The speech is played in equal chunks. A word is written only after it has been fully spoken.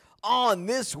On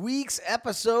this week's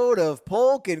episode of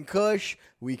Polk and Kush,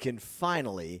 we can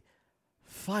finally,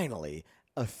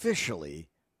 officially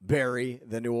bury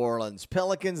the New Orleans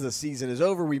Pelicans. The season is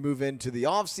over. We move into the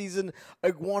offseason,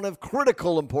 one of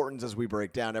critical importance as we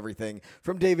break down everything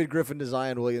from David Griffin to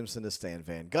Zion Williamson to Stan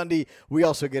Van Gundy. We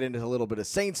also get into a little bit of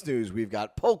Saints news. We've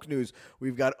got Polk news.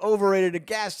 We've got overrated at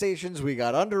gas stations. We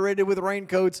got underrated with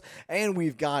raincoats. And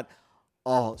we've got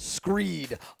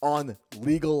screed on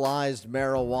legalized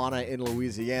marijuana in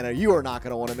Louisiana. You are not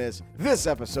going to want to miss this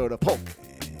episode of Polk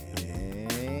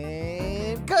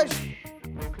and Kush.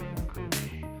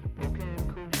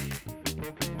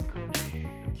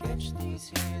 Catch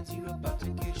these hands, you about to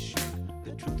get shook.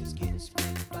 The truth is getting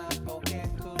spit by Polk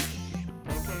and Kush.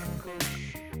 Polk and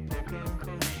Kush. Polk and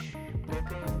Kush.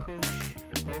 Polk and Kush.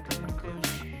 Polk and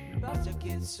Kush. About to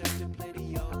get served to play to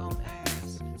your own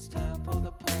ass. It's time for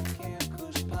the Polk and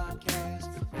Kush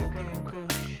podcast. Polk and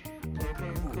Kush. Polk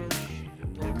and Kush.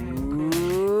 Polk and Kush.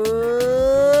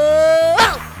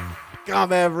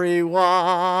 Come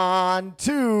everyone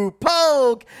to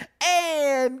Polk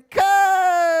and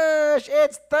Kush.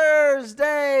 It's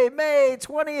Thursday, May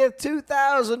 20th,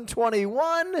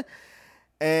 2021.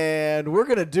 And we're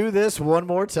going to do this one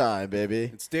more time, baby.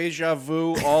 It's deja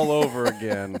vu all over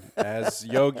again, as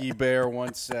Yogi Bear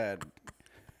once said.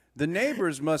 The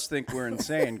neighbors must think we're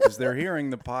insane because they're hearing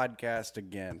the podcast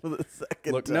again. For the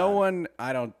second Look, time. no one,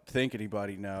 I don't think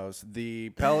anybody knows. The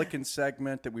Pelican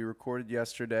segment that we recorded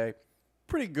yesterday,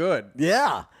 pretty good.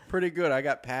 Yeah. Pretty good. I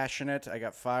got passionate. I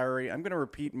got fiery. I'm going to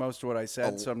repeat most of what I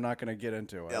said, so I'm not going to get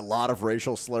into it. A lot of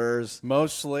racial slurs.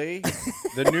 Mostly.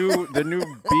 The new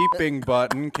beeping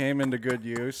button came into good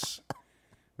use.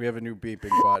 We have a new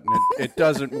beeping button. It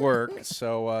doesn't work,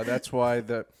 so that's why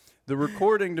the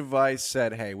recording device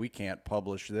said, hey, we can't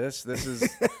publish this. This is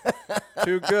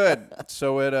too good.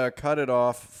 So it cut it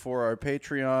off for our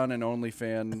Patreon and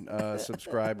OnlyFans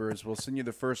subscribers. We'll send you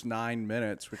the first 9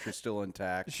 minutes, which are still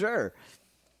intact. Sure.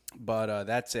 But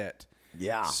that's it.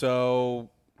 Yeah. So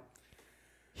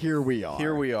Here we are.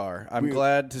 here we are. I'm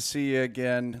glad to see you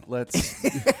again. Let's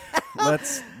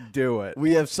do it.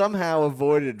 We have somehow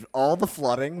avoided all the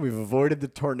flooding. We've avoided the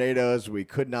tornadoes. We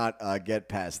could not get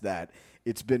past that.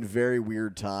 It's been very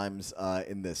weird times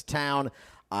in this town.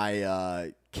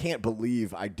 I can't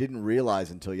believe I didn't realize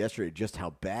until yesterday just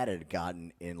how bad it had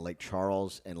gotten in Lake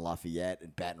Charles and Lafayette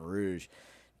and Baton Rouge.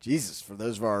 Jesus, for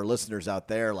those of our listeners out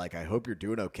there, like, I hope you're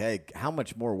doing okay. How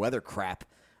much more weather crap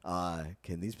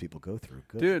can these people go through?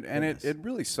 Good Dude, and goodness. it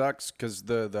really sucks because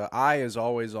the eye is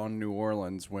always on New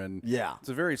Orleans when Yeah. it's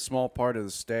a very small part of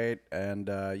the state. And,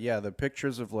 the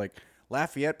pictures of, like,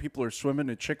 Lafayette, people are swimming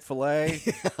at Chick-fil-A.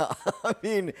 I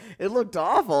mean, it looked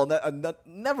awful.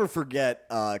 Never forget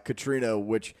Katrina,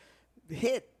 which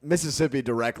hit Mississippi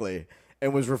directly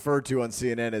and was referred to on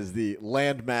CNN as the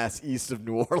landmass east of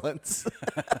New Orleans.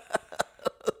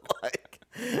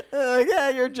 Yeah,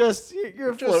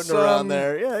 you're floating around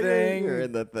there. Yeah, thing. you're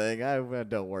in the thing.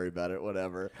 Don't worry about it.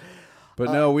 Whatever.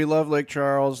 But no, we love Lake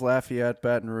Charles, Lafayette,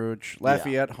 Baton Rouge.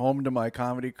 Lafayette, home to my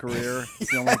comedy career.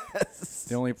 It's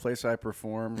the only place I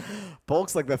perform.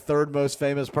 Polk's like the third most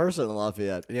famous person in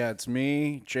Lafayette. Yeah, it's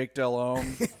me, Jake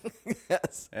Delhomme,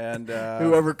 Yes. and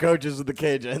Whoever coaches with the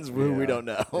Cajuns, who we don't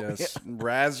know. Yes,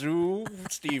 Razoo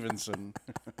Stevenson.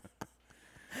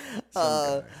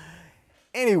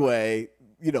 Anyway,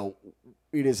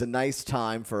 it is a nice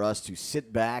time for us to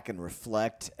sit back and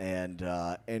reflect and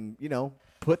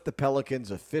put the Pelicans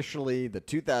officially, the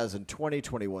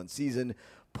 2020-21 season,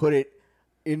 put it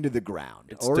into the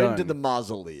ground done. into the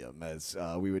mausoleum, as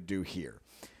we would do here.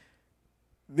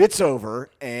 It's over,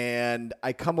 and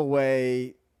I come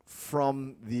away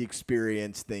from the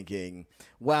experience thinking,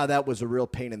 wow, that was a real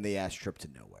pain in the ass trip to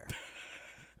nowhere.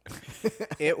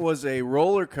 It was a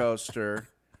roller coaster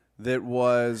that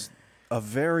was a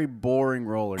very boring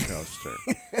roller coaster.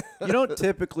 You don't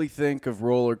typically think of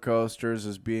roller coasters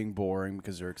as being boring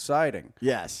because they're exciting.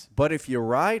 Yes. But if you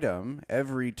ride them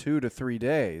every 2 to 3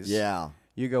 days, Yeah.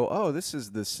 you go, oh, this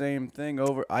is the same thing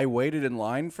over. I waited in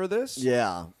line for this?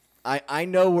 Yeah. I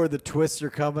know where the twists are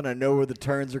coming. I know where the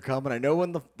turns are coming. I know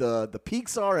when the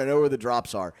peaks are. I know where the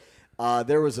drops are.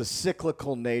 There was a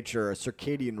cyclical nature, a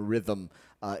circadian rhythm,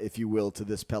 if you will, to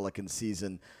this Pelican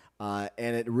season.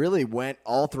 And it really went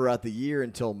all throughout the year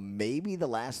until maybe the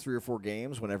last 3 or 4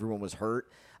 games when everyone was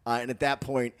hurt. And at that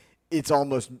point, it's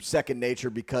almost second nature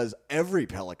because every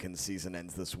Pelican season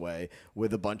ends this way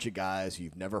with a bunch of guys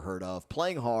you've never heard of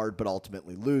playing hard but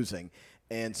ultimately losing.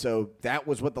 And so that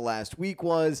was what the last week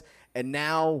was. And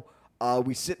now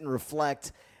we sit and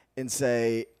reflect and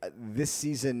say this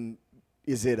season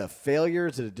is it a failure?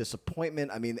 Is it a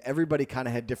disappointment? I mean, everybody kind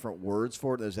of had different words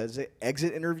for it in those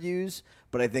exit interviews,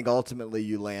 but I think ultimately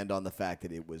you land on the fact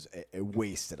that it was a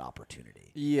wasted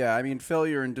opportunity. Yeah, I mean,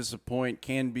 failure and disappoint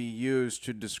can be used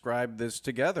to describe this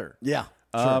together. Yeah.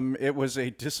 It was a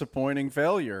disappointing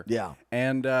failure. Yeah.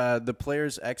 And the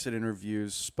players' exit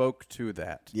interviews spoke to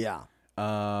that. Yeah.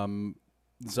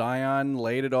 Zion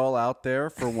laid it all out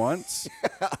there for once.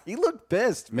 He looked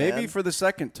pissed, man. Maybe for the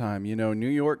second time. You know, New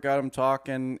York got him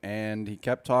talking, and he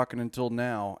kept talking until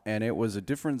now. And it was a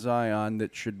different Zion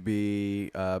that should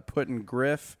be putting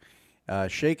Griff,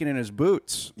 shaking in his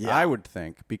boots, Yeah. I would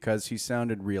think, because he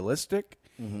sounded realistic.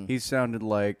 Mm-hmm. He sounded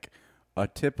like a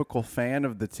typical fan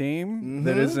of the team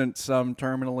that isn't some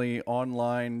terminally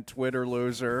online Twitter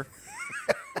loser.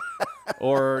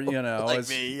 Or, you know, Like as,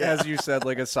 me, yeah. as you said,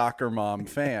 like a soccer mom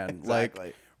fan. Exactly.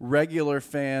 Like regular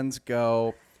fans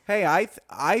go, hey,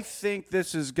 I think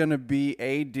this is going to be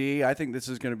AD. I think this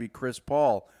is going to be Chris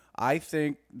Paul. I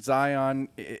think Zion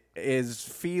is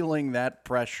feeling that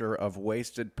pressure of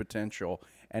wasted potential,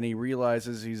 and he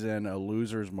realizes he's in a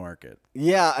loser's market.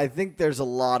 Yeah, I think there's a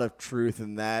lot of truth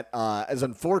in that. As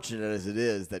unfortunate as it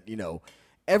is that, you know,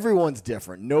 everyone's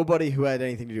different. Nobody who had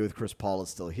anything to do with Chris Paul is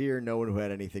still here. No one who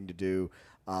had anything to do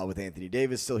with Anthony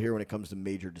Davis is still here when it comes to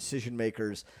major decision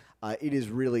makers. It is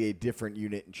really a different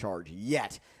unit in charge.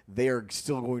 Yet, they are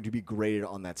still going to be graded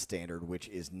on that standard, which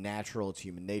is natural. It's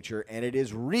human nature, and it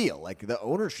is real. Like, the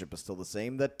ownership is still the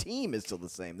same. The team is still the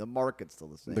same. The market's still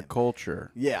the same. The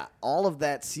culture. Yeah, all of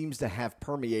that seems to have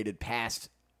permeated past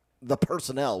the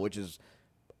personnel, which is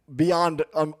beyond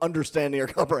understanding or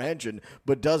comprehension,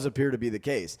 but does appear to be the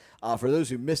case. For those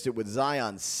who missed it, what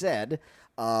Zion said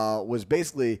was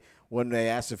basically when they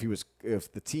asked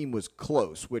if the team was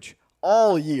close, which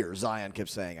all year Zion kept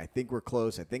saying, I think we're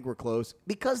close,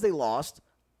 because they lost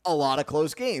a lot of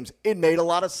close games. It made a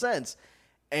lot of sense.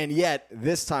 And yet,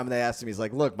 this time they asked him, he's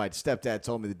like, look, my stepdad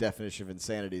told me the definition of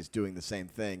insanity is doing the same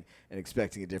thing and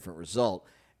expecting a different result.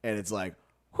 And it's like,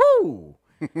 whoo,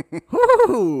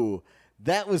 whoo.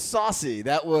 That was saucy.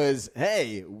 That was,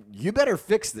 hey, you better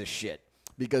fix this shit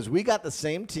because we got the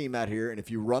same team out here, and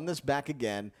if you run this back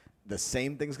again, the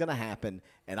same thing's going to happen.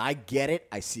 And I get it.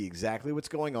 I see exactly what's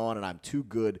going on, and I'm too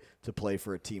good to play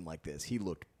for a team like this. He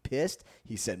looked pissed.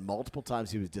 He said multiple times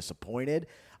he was disappointed.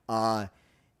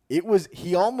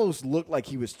 He almost looked like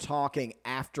he was talking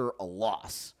after a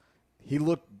loss. He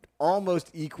looked almost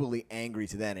equally angry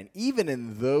to then. And even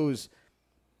in those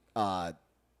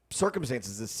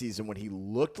circumstances this season when he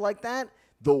looked like that,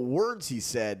 the words he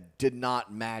said did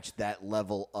not match that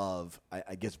level of,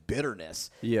 I guess, bitterness.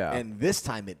 Yeah. And this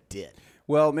time it did.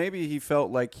 Well, maybe he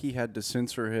felt like he had to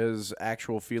censor his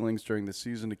actual feelings during the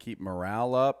season to keep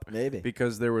morale up. Maybe.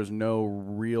 Because there was no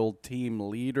real team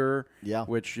leader, Yeah.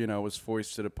 which, you know, was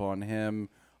foisted upon him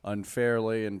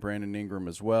unfairly, and Brandon Ingram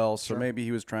as well. So maybe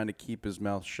he was trying to keep his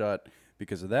mouth shut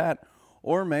because of that.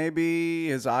 Or maybe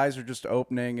his eyes are just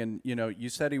opening, and, you know, you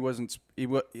said he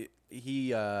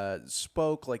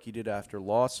spoke like he did after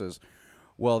losses.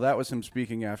 Well, that was him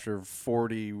speaking after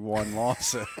 41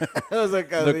 losses. It was like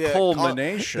The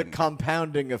culmination. the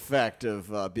compounding effect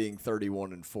of being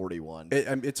 31 and 41.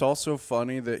 It's also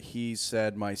funny that he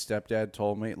said, my stepdad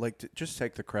told me, like, just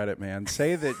take the credit, man.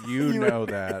 Say that you know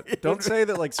that. Don't say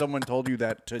that like someone told you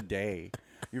that today.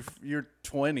 You're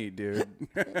 20, dude.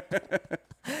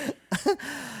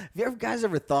 Have you guys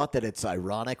ever thought that it's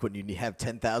ironic when you have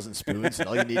 10,000 spoons and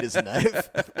all you need is a knife?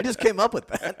 I just came up with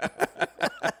that.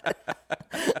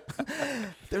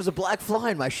 There's a black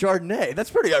fly in my Chardonnay. That's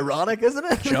pretty ironic, isn't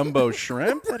it? Jumbo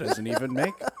shrimp? That doesn't even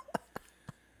make...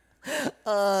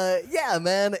 Yeah,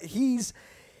 man.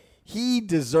 He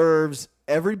deserves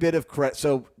every bit of credit.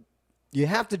 So you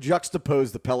have to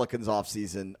juxtapose the Pelicans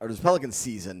offseason, or the Pelicans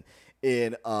season,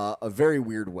 in a very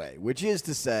weird way, which is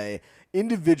to say,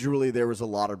 individually, there was a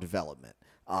lot of development.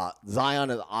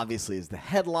 Zion obviously is the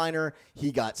headliner.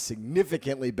 He got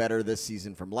significantly better this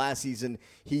season from last season.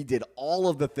 He did all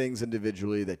of the things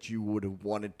individually that you would have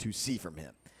wanted to see from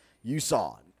him. You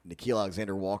saw Nickeil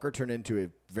Alexander-Walker turn into a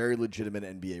very legitimate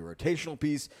NBA rotational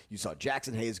piece. You saw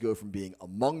Jackson Hayes go from being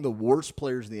among the worst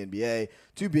players in the NBA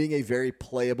to being a very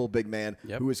playable big man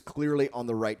who is clearly on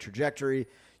the right trajectory.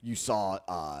 You saw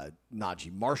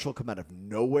Najee Marshall come out of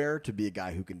nowhere to be a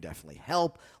guy who can definitely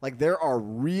help. Like, there are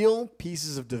real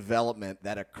pieces of development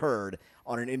that occurred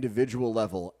on an individual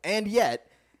level. And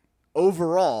yet,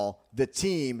 overall, the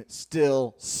team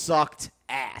still sucked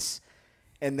ass.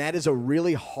 And that is a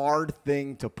really hard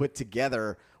thing to put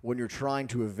together when you're trying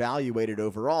to evaluate it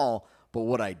overall. But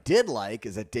what I did like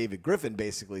is that David Griffin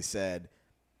basically said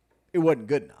it wasn't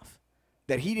good enough.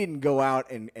 that he didn't go out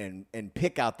and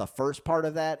pick out the first part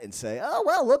of that and say, oh,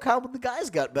 well, look how the guys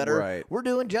got better. Right. We're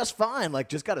doing just fine. Like,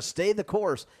 just got to stay the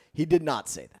course. He did not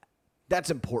say that.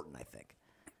 That's important, I think.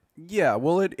 Yeah,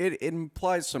 well, it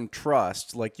implies some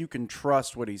trust. Like, you can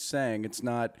trust what he's saying. It's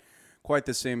not quite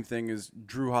the same thing as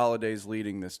Drew Holiday's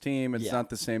leading this team. It's Yeah. not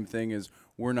the same thing as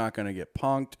we're not going to get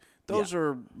punked. Those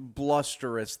are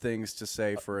blusterous things to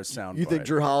say for a soundbite. You think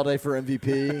Drew Holiday for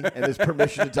MVP and his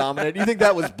permission to dominate? You think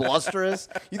that was blusterous?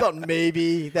 You thought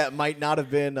maybe that might not have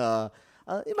been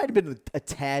it might have been a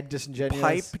tad disingenuous?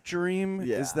 pipe dream?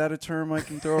 Yeah. Is that a term I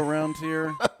can throw around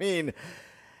here? I mean,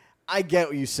 I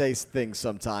get you say things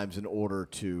sometimes in order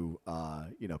to,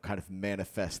 kind of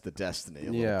manifest the destiny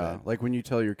a little Yeah, bit. like when you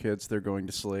tell your kids they're going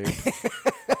to sleep.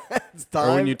 It's Or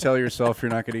when time. you tell yourself you're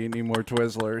not going to eat any more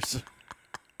Twizzlers.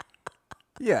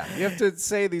 Yeah, you have to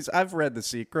say these. I've read The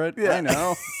Secret. Yeah. I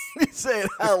know. You say it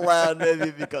out loud, maybe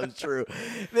it becomes true.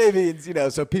 Maybe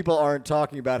it's, so people aren't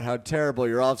talking about how terrible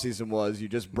your offseason was. You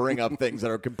just bring up things that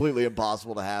are completely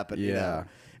impossible to happen. Yeah.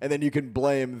 And then you can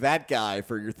blame that guy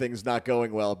for your things not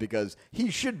going well because he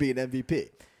should be an MVP.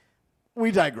 We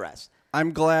digress.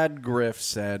 I'm glad Griff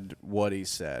said what he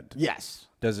said. Yes.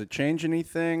 Does it change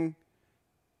anything?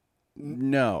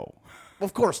 No.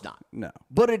 Of course not. No.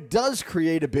 But it does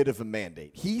create a bit of a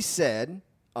mandate. He said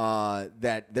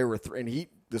that there were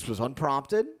this was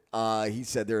unprompted. He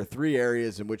said there are 3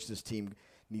 areas in which this team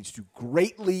needs to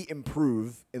greatly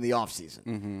improve in the offseason.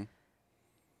 Mm-hmm.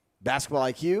 Basketball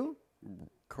IQ,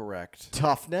 Correct.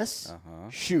 toughness,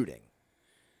 shooting.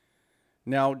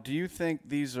 Now, do you think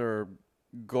these are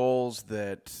goals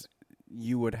that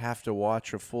you would have to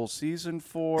watch a full season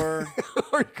for?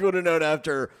 Or you could have known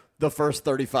after the first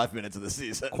 35 minutes of the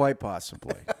season. Quite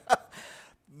possibly.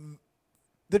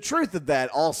 The truth of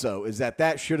that also is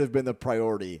that should have been the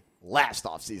priority last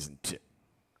offseason too.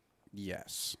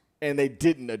 Yes. And they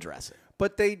didn't address it.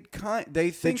 But they think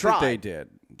that they tried. did.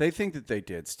 They think that they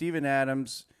did. Steven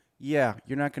Adams, yeah,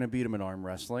 you're not going to beat him in arm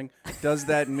wrestling. Does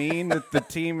that mean that the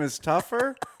team is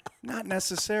tougher? Not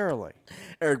necessarily.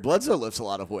 Eric Bledsoe lifts a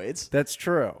lot of weights. That's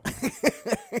true.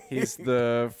 He's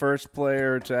the first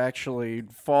player to actually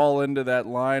fall into that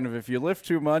line of if you lift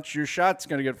too much, your shot's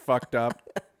going to get fucked up.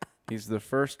 He's the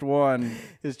first one.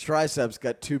 His triceps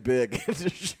got too big to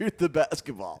shoot the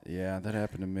basketball. Yeah, that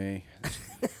happened to me.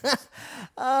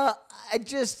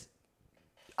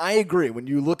 I agree. When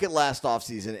you look at last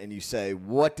offseason and you say,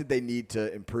 what did they need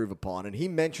to improve upon? And he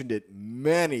mentioned it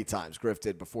many times, Griff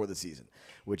did, before the season,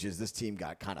 which is this team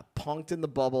got kind of punked in the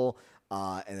bubble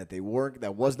and that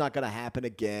that was not going to happen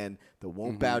again. The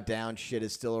won't bow down shit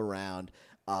is still around.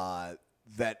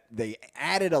 That they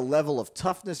added a level of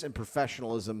toughness and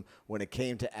professionalism when it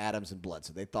came to Adams and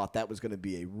Bledsoe. They thought that was going to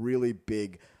be a really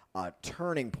big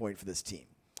turning point for this team.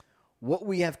 What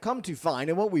we have come to find,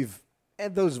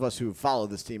 and those of us who follow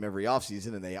this team every offseason,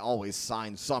 and they always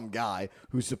sign some guy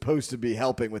who's supposed to be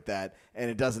helping with that,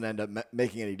 and it doesn't end up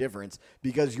making any difference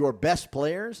because your best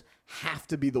players have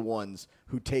to be the ones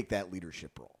who take that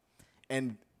leadership role.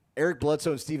 And Eric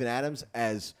Bledsoe and Steven Adams,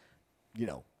 as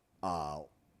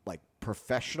like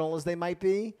professional as they might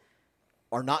be,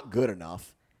 are not good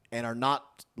enough and are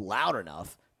not loud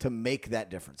enough to make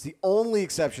that difference. The only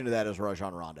exception to that is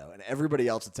Rajon Rondo, and everybody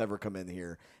else that's ever come in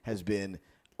here has been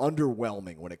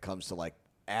underwhelming when it comes to like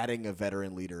adding a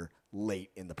veteran leader late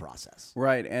in the process.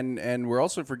 Right, and we're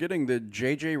also forgetting that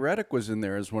J.J. Redick was in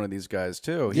there as one of these guys,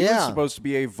 too. He was Yeah. supposed to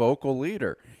be a vocal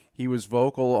leader. He was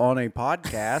vocal on a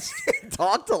podcast.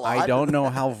 Talked a lot. I don't know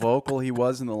how vocal he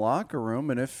was in the locker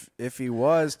room, and if he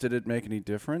was, did it make any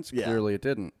difference? Yeah. Clearly it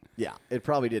didn't. Yeah, it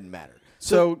probably didn't matter.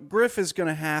 So Griff is going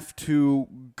to have to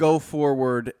go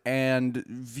forward and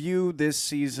view this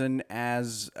season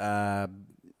as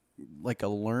like a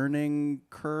learning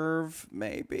curve,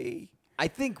 maybe. I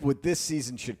think what this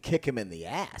season should kick him in the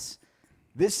ass.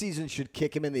 This season should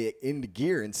kick him into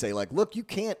gear and say, like, look, you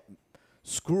can't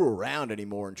screw around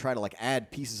anymore and try to like add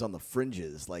pieces on the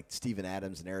fringes like Steven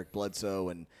Adams and Eric Bledsoe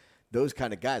and those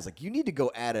kind of guys. Like, you need to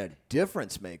go add a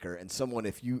difference maker and someone,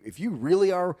 if you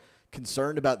really are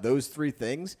concerned about those 3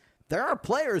 things, there are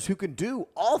players who can do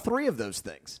all 3 of those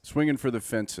things. Swinging for the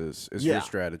fences is Yeah. your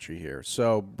strategy here.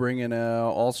 So bring in an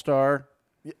all-star.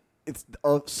 It's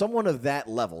someone of that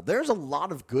level. There's a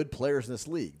lot of good players in this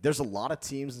league. There's a lot of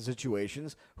teams and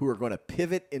situations who are going to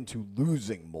pivot into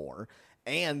losing more.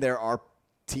 And there are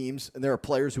teams and there are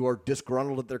players who are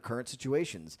disgruntled at their current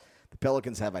situations. The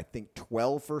Pelicans have, I think,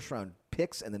 12 first-round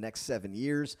picks in the next 7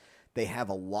 years. They have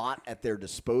a lot at their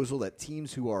disposal that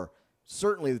teams who are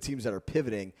certainly the teams that are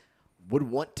pivoting would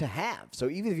want to have. So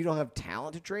even if you don't have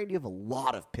talent to trade, you have a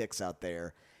lot of picks out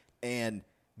there. And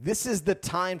This is the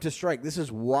time to strike. This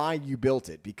is why you built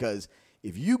it, because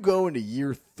if you go into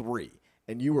year 3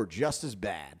 and you are just as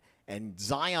bad, and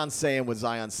Zion's saying what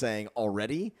Zion's saying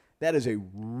already, that is a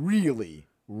really,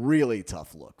 really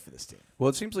tough look for this team. Well,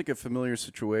 it seems like a familiar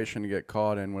situation to get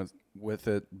caught in with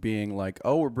it being like,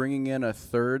 oh, we're bringing in a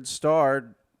third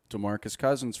star, DeMarcus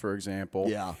Cousins, for example.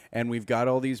 Yeah. And we've got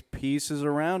all these pieces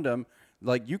around him.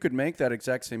 Like, you could make that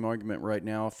exact same argument right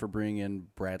now for bringing in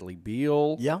Bradley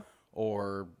Beal. Yeah.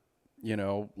 Or,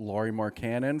 Laurie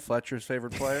Markkanen, Fletcher's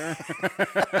favorite player.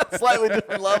 Slightly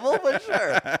different level, but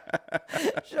sure.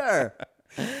 Sure.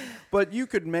 But you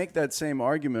could make that same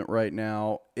argument right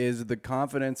now. Is the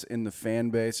confidence in the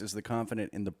fan base, is the confidence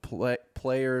in the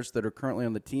players that are currently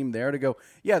on the team there to go,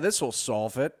 yeah, this will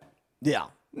solve it? Yeah.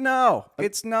 No,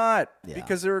 it's not. Yeah.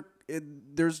 Because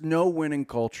there's no winning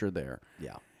culture there.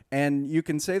 Yeah. And you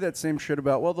can say that same shit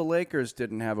about, well, the Lakers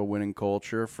didn't have a winning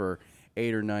culture for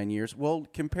 8 or 9 years. Well,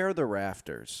 compare the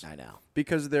rafters. I know.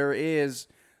 Because the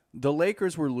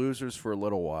Lakers were losers for a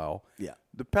little while. Yeah.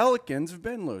 The Pelicans have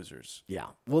been losers. Yeah.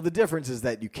 Well, the difference is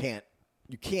that you can't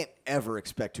ever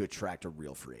expect to attract a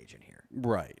real free agent here.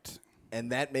 Right.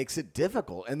 And that makes it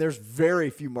difficult. And there's very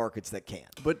few markets that can.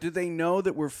 But do they know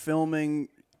that we're filming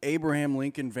Abraham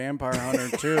Lincoln Vampire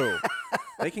Hunter 2?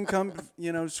 They can come,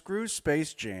 screw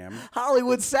Space Jam.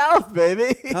 Hollywood South,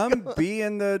 baby. Come be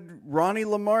in the Ronnie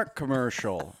Lamarck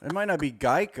commercial. It might not be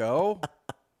Geico.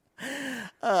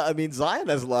 Zion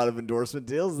has a lot of endorsement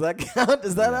deals. Does that count?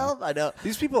 Does that help? I know.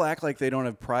 These people act like they don't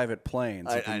have private planes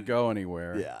that can go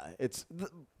anywhere. Yeah. It's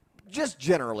just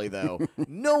generally, though,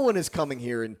 no one is coming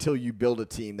here until you build a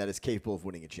team that is capable of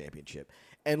winning a championship.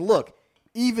 And look,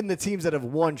 even the teams that have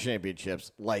won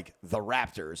championships, like the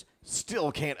Raptors,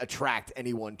 still can't attract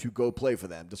anyone to go play for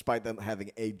them, despite them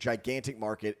having a gigantic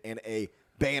market and a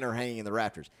banner hanging in the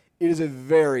Raptors. It is a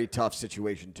very tough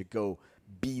situation to go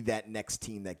be that next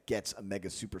team that gets a mega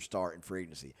superstar in free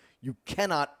agency. You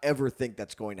cannot ever think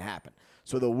that's going to happen.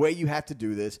 So the way you have to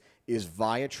do this is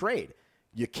via trade.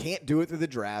 You can't do it through the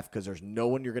draft because there's no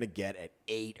one you're going to get at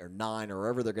 8 or 9 or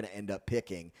wherever they're going to end up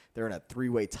picking. They're in a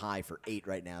 3-way tie for 8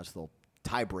 right now, so they'll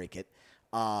tie break it.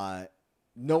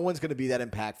 No one's going to be that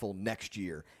impactful next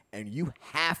year, and you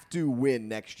have to win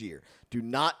next year.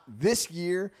 This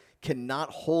year cannot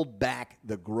hold back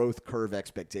the growth curve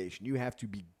expectation. You have to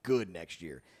be good next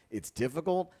year. It's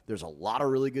difficult. There's a lot of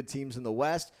really good teams in the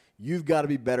West. You've got to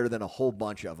be better than a whole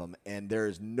bunch of them, and there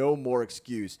is no more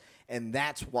excuse. And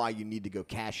that's why you need to go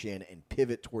cash in and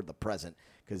pivot toward the present,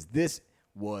 because this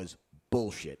was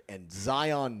bullshit, and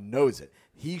Zion knows it.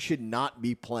 He should not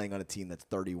be playing on a team that's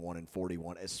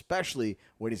 31-41, especially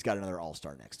when he's got another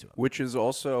all-star next to him. Which is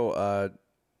also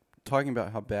talking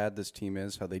about how bad this team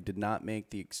is, how they did not make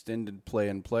the extended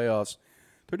play-in playoffs.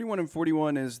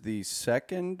 31-41 is the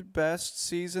second best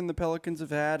season the Pelicans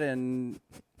have had in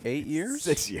 8 years?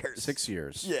 6 years. 6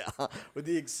 years. Yeah, with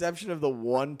the exception of the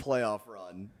one playoff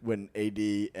run when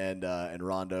AD and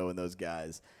Rondo and those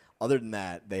guys. Other than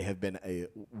that, they have been a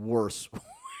worse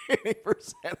winning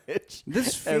percentage.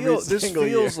 This feels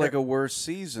feels like a worse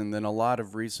season than a lot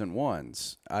of recent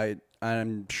ones.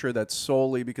 I'm sure that's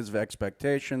solely because of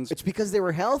expectations. It's because they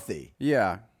were healthy.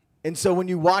 Yeah. And so when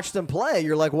you watch them play,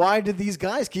 you're like, why did these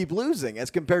guys keep losing?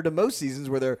 As compared to most seasons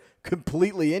where they're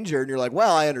completely injured, and you're like,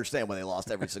 well, I understand why they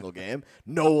lost every single game.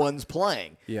 No one's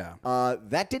playing. Yeah.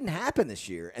 That didn't happen this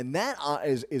year, and that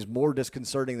is more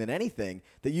disconcerting than anything,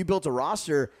 that you built a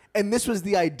roster, and this was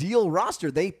the ideal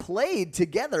roster. They played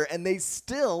together, and they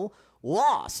still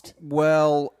lost.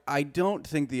 Well, I don't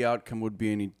think the outcome would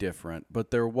be any different, but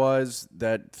there was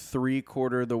that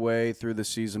 3/4 of the way through the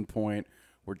season point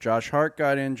where Josh Hart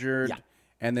got injured,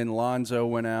 and then Lonzo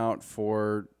went out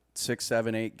for 6,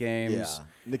 7, 8 games. Yeah,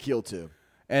 Nikhil too.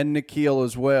 And Nikhil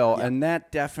as well. Yeah. And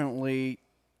that definitely,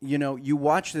 you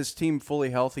watch this team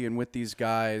fully healthy and with these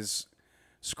guys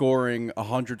scoring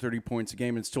 130 points a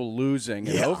game and still losing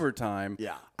in overtime.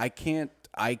 Yeah. I can't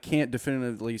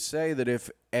definitively say that if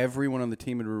everyone on the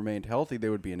team had remained healthy, they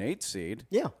would be an 8 seed.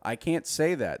 Yeah. I can't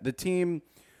say that.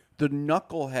 The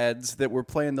knuckleheads that were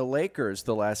playing the Lakers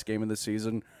the last game of the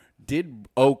season did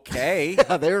okay.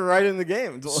 Yeah, they were right in the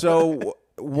game. So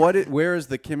where is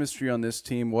the chemistry on this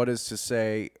team? What is to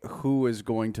say who is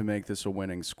going to make this a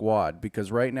winning squad?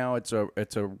 Because right now it's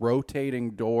a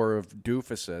rotating door of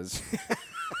doofuses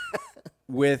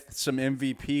with some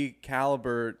MVP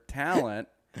caliber talent,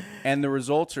 and the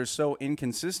results are so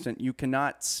inconsistent. You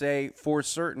cannot say for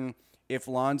certain if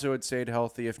Lonzo had stayed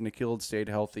healthy, if Nikhil had stayed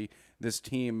healthy, this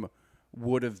team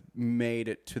would have made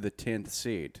it to the 10th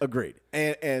seed. Agreed.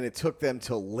 And it took them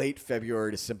till late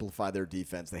February to simplify their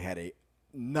defense. They had a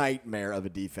nightmare of a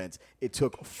defense. It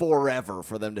took forever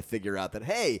for them to figure out that,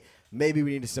 hey, maybe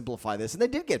we need to simplify this. And they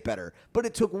did get better, but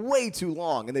it took way too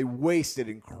long, and they wasted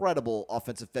incredible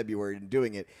offensive February in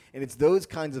doing it. And it's those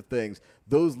kinds of things,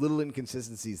 those little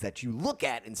inconsistencies that you look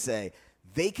at and say,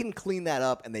 they can clean that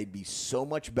up and they'd be so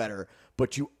much better.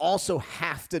 But you also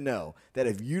have to know that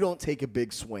if you don't take a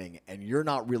big swing and you're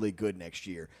not really good next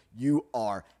year, you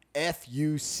are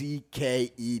F-U-C-K-E-D,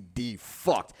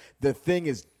 fucked. The thing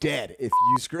is dead if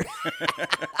you screw.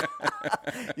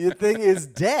 The thing is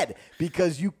dead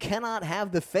because you cannot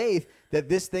have the faith that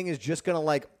this thing is just going to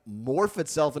like morph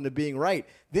itself into being right.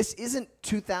 This isn't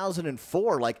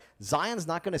 2004. Like Zion's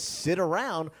not going to sit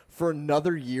around for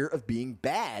another year of being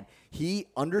bad. He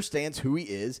understands who he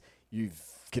is. You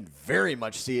can very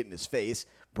much see it in his face.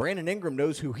 Brandon Ingram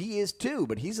knows who he is too,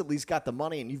 but he's at least got the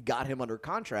money and you've got him under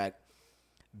contract.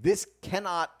 You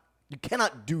cannot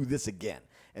do this again.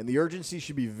 And the urgency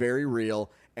should be very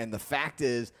real. And the fact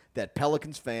is that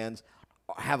Pelicans fans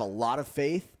have a lot of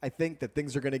faith, I think, that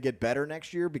things are going to get better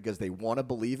next year because they want to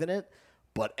believe in it.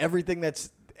 But everything that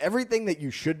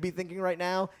you should be thinking right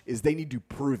now is they need to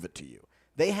prove it to you.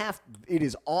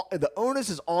 The onus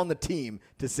is on the team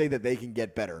to say that they can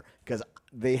get better because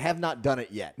they have not done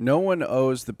it yet. No one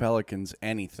owes the Pelicans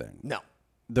anything. No.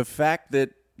 The fact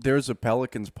that there's a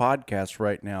Pelicans podcast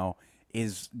right now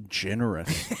is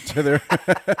generous to their.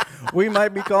 We might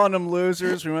be calling them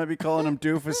losers. We might be calling them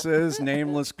doofuses,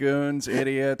 nameless goons,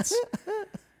 idiots.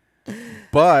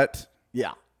 But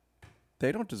Yeah.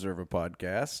 they don't deserve a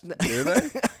podcast, do they?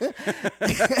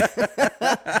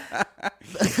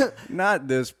 Not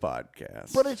this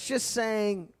podcast. But it's just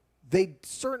saying they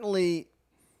certainly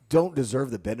don't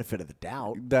deserve the benefit of the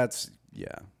doubt,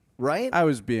 Yeah. right? I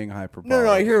was being hyperbolic. No,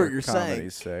 I hear for what you're saying.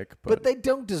 comedy's sake, But they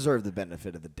don't deserve the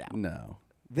benefit of the doubt. no.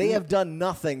 They have done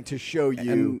nothing to show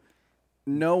you. And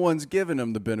no one's given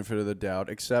them the benefit of the doubt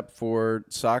except for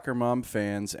soccer mom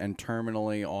fans and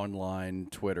terminally online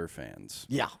Twitter fans.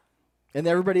 Yeah. And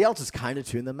everybody else has kind of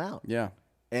tuned them out Yeah.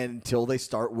 until they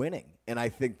start winning. And I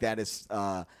think that is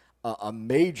a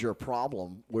major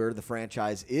problem where the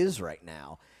franchise is right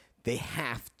now. They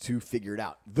have to figure it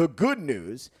out. The good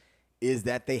news is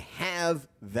that they have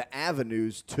the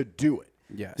avenues to do it.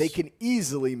 Yes. They can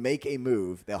easily make a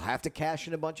move. They'll have to cash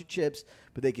in a bunch of chips,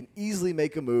 but they can easily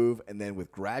make a move, and then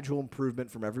with gradual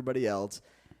improvement from everybody else,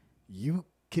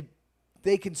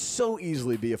 they can so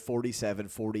easily be a 47,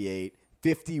 48,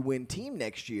 50-win team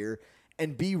next year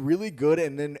and be really good,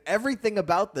 and then everything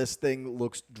about this thing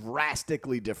looks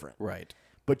drastically different. Right.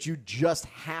 But you just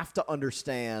have to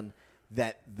understand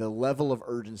that the level of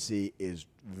urgency is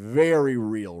very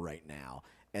real right now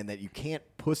and that you can't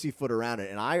pussyfoot around it.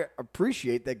 And I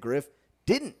appreciate that Griff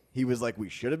didn't. He was like, we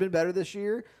should have been better this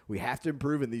year. We have to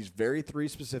improve in these very three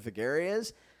specific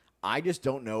areas. I just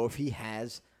don't know if he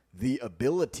has the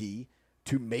ability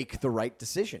to make the right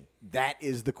decision. That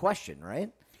is the question,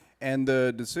 right? And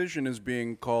the decision is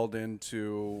being called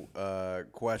into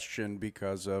question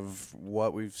because of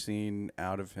what we've seen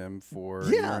out of him for a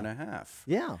year and a half.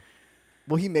 Yeah.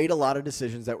 Well, he made a lot of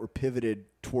decisions that were pivoted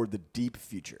toward the deep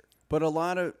future. But a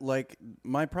lot of,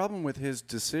 my problem with his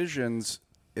decisions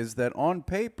is that on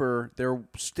paper, they're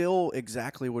still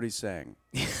exactly what he's saying.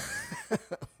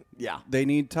 Yeah. They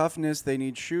need toughness. They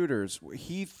need shooters.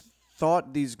 He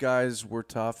thought these guys were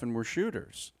tough and were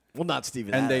shooters. Well, not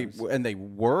Steven And Adams. they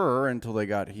were until they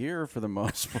got here for the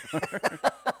most part.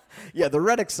 Yeah, the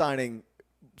Redick signing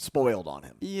spoiled on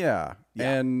him. Yeah.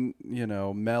 And,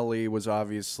 Melly was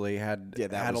obviously had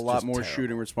a was lot just more terrible.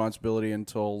 shooting responsibility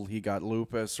until he got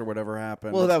lupus or whatever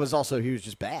happened. Well, that was also, he was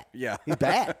just bad. Yeah. He's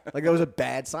bad. Like, that was a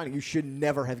bad signing. You should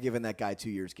never have given that guy 2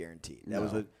 years guaranteed. That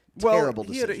was a terrible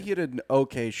decision. He had an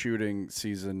okay shooting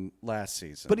season last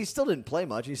season. But he still didn't play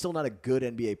much. He's still not a good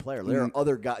NBA player. There are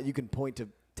other guys. You can point to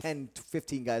 10 to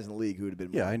 15 guys in the league who would have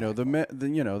been yeah, more I know.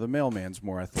 The mailman's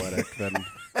more athletic than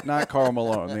not Karl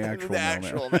Malone, the actual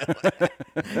mailman.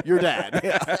 Your dad.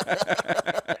 Yeah.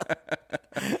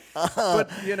 But,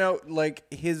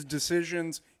 his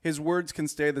decisions, his words can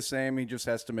stay the same. He just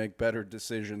has to make better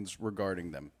decisions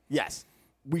regarding them. Yes.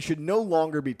 We should no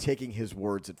longer be taking his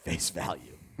words at face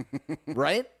value.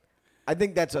 Right? I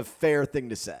think that's a fair thing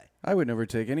to say. I would never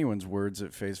take anyone's words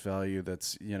at face value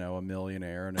that's, a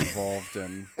millionaire and involved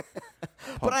in.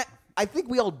 But I think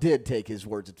we all did take his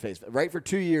words at face value, right? For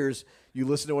 2 years, you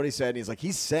listen to what he said, and he's like,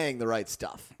 he's saying the right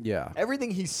stuff. Yeah.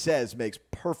 Everything he says makes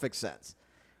perfect sense.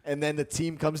 And then the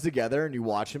team comes together, and you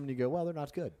watch him, and you go, well, they're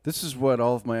not good. This is what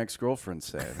all of my ex-girlfriends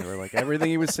say. They were like, everything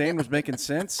he was saying was making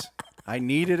sense. I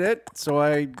needed it, so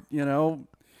I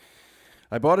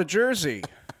bought a jersey.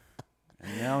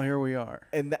 And now here we are.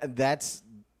 And that's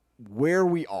where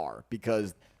we are,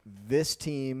 because this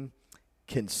team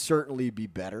can certainly be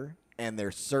better, and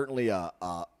there's certainly a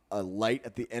light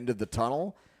at the end of the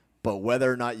tunnel. But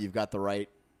whether or not you've got the right,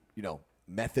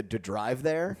 method to drive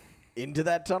there into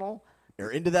that tunnel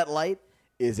or into that light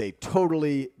is a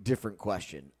totally different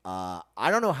question. I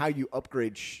don't know how you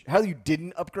how you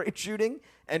didn't upgrade shooting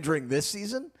entering this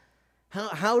season.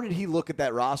 How did he look at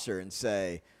that roster and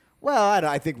say, well,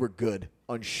 I think we're good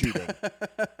on shooting?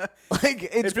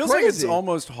 It feels like it's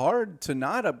almost hard to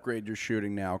not upgrade your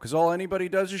shooting now because all anybody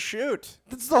does is shoot.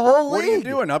 That's the whole league. What are you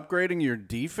doing? Upgrading your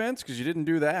defense? Because you didn't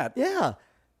do that. Yeah.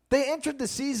 They entered the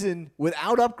season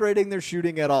without upgrading their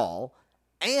shooting at all,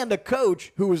 and a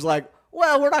coach who was like,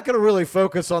 well, we're not going to really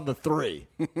focus on the three.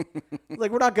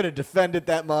 We're not going to defend it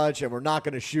that much, and we're not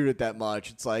going to shoot it that much.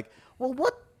 It's like, well,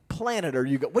 what planet are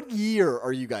you what year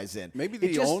are you guys in? Maybe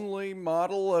the only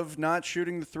model of not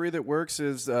shooting the three that works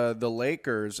is the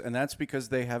Lakers, and that's because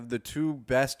they have the two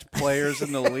best players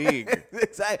in the league.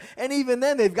 Exactly. And even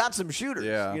then, they've got some shooters.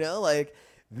 Yeah.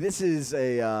 This is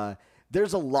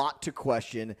there's a lot to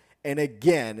question. And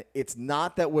again, it's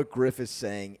not that what Griff is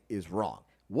saying is wrong.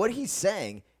 What he's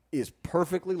saying is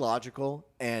perfectly logical,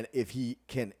 and if he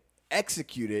can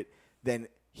execute it, then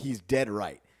he's dead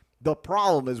right. The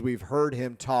problem is we've heard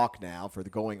him talk now for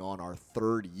going on our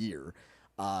third year,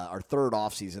 our third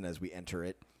offseason as we enter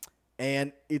it,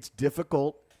 and it's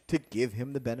difficult to give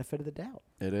him the benefit of the doubt.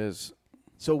 It is.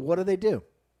 So what do they do?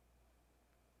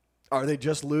 Are they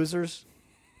just losers?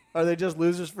 Are they just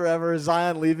losers forever? Is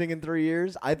Zion leaving in 3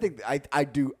 years? I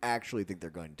do actually think they're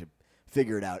going to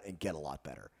figure it out and get a lot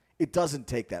better. It doesn't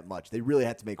take that much. They really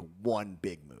have to make one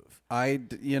big move.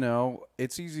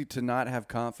 It's easy to not have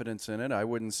confidence in it. I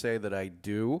wouldn't say that I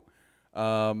do.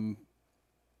 But,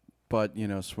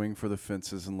 swing for the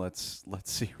fences and let's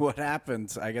see what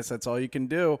happens. I guess that's all you can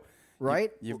do.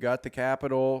 Right? You've got the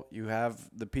capital. You have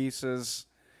the pieces.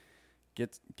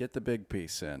 Get the big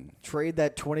piece in. Trade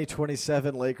that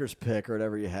 2027 Lakers pick or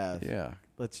whatever you have. Yeah.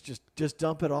 Let's just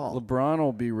dump it all. LeBron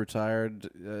will be retired,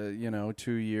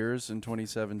 2 years in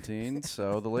 2017,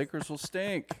 so the Lakers will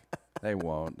stink. They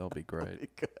won't. They'll be great.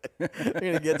 They're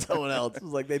going to get someone else. It's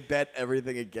like they bet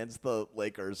everything against the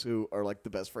Lakers, who are like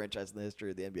the best franchise in the history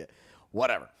of the NBA.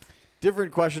 Whatever.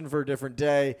 Different question for a different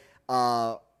day.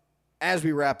 As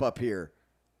we wrap up here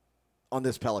on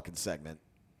this Pelican segment,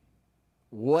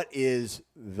 what is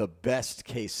the best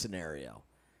case scenario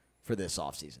for this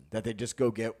offseason? That they just go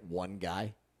get one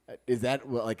guy? Is that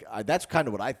that's kind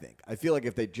of what I think. I feel like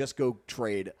if they just go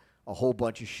trade a whole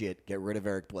bunch of shit, get rid of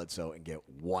Eric Bledsoe, and get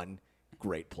one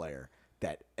great player,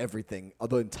 that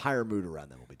the entire mood around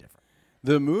them will be different.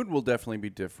 The mood will definitely be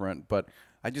different, but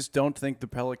I just don't think the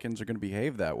Pelicans are going to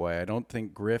behave that way. I don't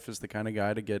think Griff is the kind of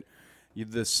guy to get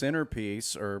the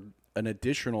centerpiece or an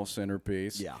additional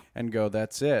centerpiece and go,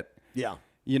 that's it. Yeah.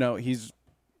 He's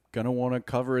going to want to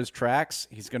cover his tracks.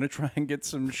 He's going to try and get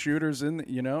some shooters in.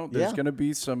 There's going to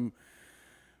be some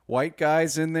white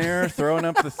guys in there throwing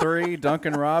up the three.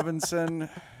 Duncan Robinson.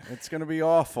 It's going to be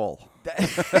awful.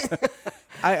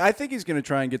 I think he's going to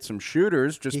try and get some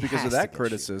shooters just because of that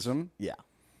criticism. Yeah.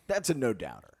 That's a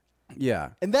no-doubter. Yeah.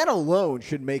 And that alone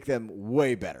should make them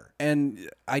way better. And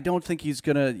I don't think he's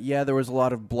going to, there was a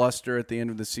lot of bluster at the end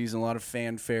of the season, a lot of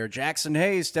fanfare. Jackson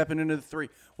Hayes stepping into the three.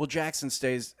 Well,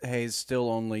 Hayes still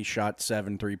only shot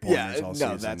 7 3-pointers all season.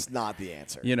 No, that's not the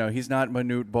answer. He's not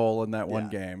Manute Bol in that one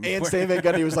game. And Stan Van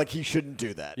Gundy was like, he shouldn't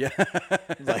do that. Yeah.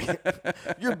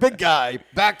 You're a big guy,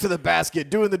 back to the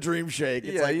basket, doing the dream shake.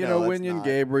 It's Wenyen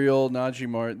Gabriel, Najee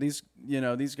Martin, these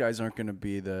guys aren't going to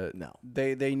be No.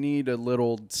 They need a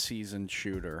little seasoned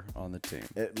shooter on the team.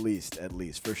 At least,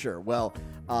 for sure. Well,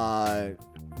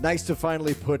 nice to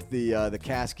finally put the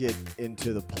casket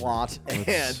into the plot,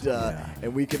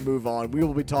 and we can move on. We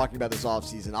will be talking about this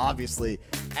offseason, obviously,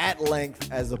 at length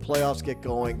as the playoffs get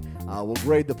going. We'll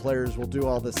grade the players. We'll do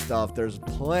all this stuff. There's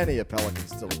plenty of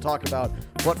Pelicans still to talk about,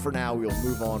 but for now, we'll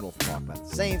move on. We'll talk about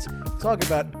the Saints, talk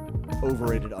about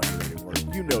overrated, underrated work.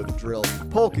 You know the drill.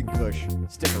 Polk and Kush,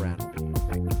 stick around. We'll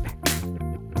be right back.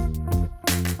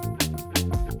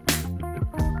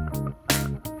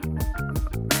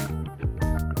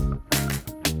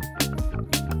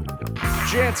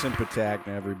 Jansen Patagna,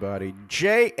 everybody.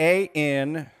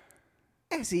 Jansen.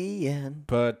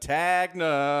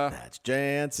 Patagna. That's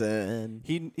Jansen.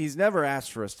 He's never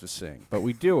asked for us to sing, but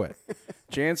we do it.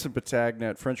 Jansen Patagna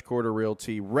at French Quarter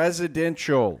Realty,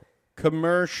 residential,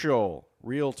 commercial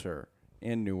realtor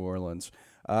in New Orleans.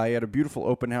 He had a beautiful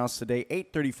open house today,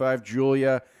 835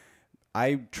 Julia.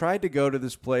 I tried to go to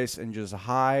this place and just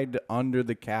hide under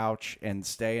the couch and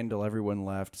stay until everyone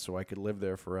left so I could live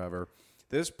there forever.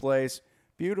 This place,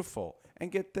 Beautiful.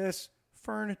 And get this,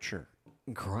 furniture.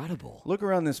 Incredible. Look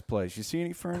around this place. You see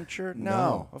any furniture?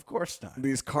 No, of course not.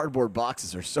 These cardboard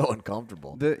boxes are so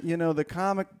uncomfortable. The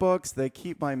comic books, they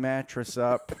keep my mattress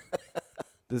up.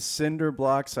 The cinder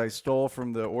blocks I stole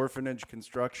from the orphanage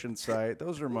construction site,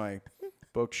 those are my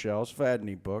bookshelves, if I had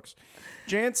any books.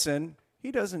 Jansen,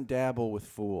 he doesn't dabble with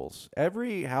fools.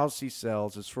 Every house he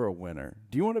sells is for a winner.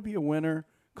 Do you want to be a winner?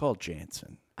 Call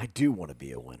Jansen. I do want to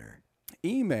be a winner.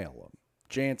 Email him.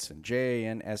 Jansen,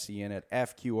 Jansen at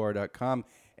FQR.com.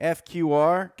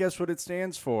 FQR, guess what it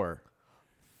stands for?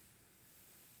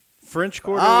 French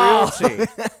Quarter Realty.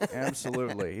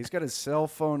 Absolutely. He's got his cell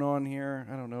phone on here.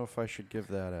 I don't know if I should give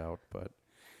that out, but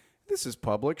this is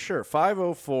public. Sure.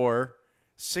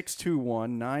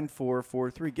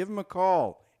 504-621-9443. Give him a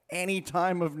call any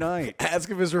time of night. Ask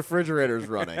if his refrigerator's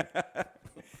running.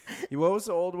 What was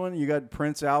the old one? You got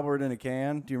Prince Albert in a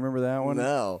can. Do you remember that one?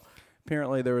 No.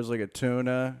 Apparently there was like a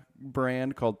tuna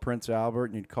brand called Prince Albert,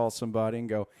 and you'd call somebody and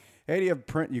go, hey, do you have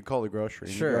you call the grocery.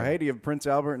 And Sure. You go, hey, do you have Prince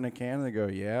Albert in a can? And they go,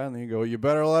 yeah. And then you go, you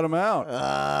better let him out.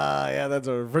 Yeah, that's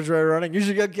a refrigerator running. You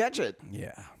should go catch it.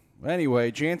 Yeah.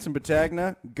 Anyway, Jansen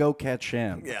Patagna, go catch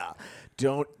him. Yeah.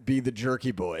 Don't be the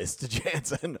jerky boys to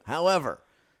Jansen. However,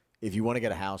 if you want to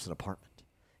get a house, an apartment,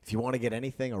 if you want to get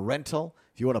anything, a rental,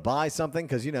 if you want to buy something,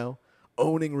 because,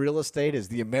 owning real estate is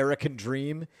the American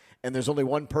dream, and there's only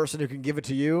one person who can give it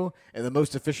to you in the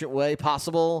most efficient way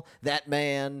possible. That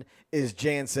man is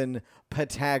Jansen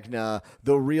Patagna,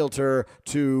 the realtor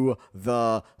to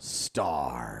the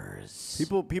stars.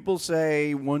 People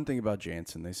say one thing about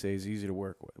Jansen. They say he's easy to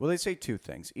work with. Well, they say two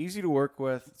things. Easy to work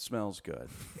with, smells good.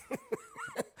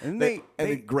 And they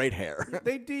great hair.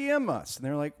 They DM us, and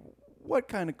they're like, what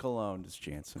kind of cologne does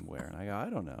Jansen wear? And I go,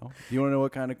 I don't know. Do you want to know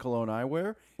what kind of cologne I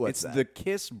wear? What's it's that? the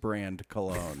Kiss brand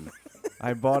cologne.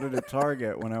 I bought it at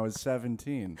Target when I was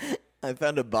 17. I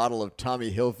found a bottle of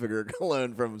Tommy Hilfiger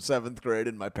cologne from 7th grade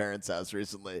in my parents' house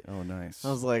recently. Oh, nice. I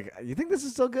was like, you think this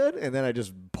is still good? And then I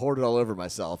just poured it all over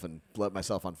myself and lit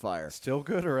myself on fire. Still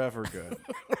good or ever good?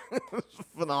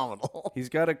 Phenomenal. He's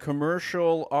got a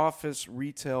commercial, office,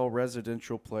 retail,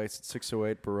 residential place at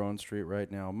 608 Baronne Street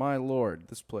right now. My Lord,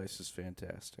 this place is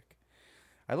fantastic.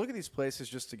 I look at these places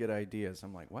just to get ideas.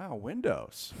 I'm like, wow,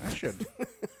 windows. I should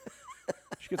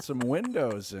get some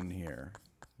windows in here.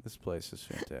 This place is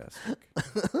fantastic.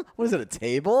 What is it, a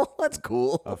table? That's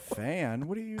cool. A fan?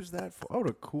 What do you use that for? Oh,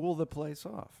 to cool the place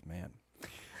off, man.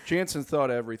 Jansen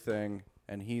thought everything,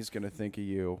 and he's going to think of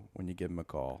you when you give him a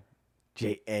call.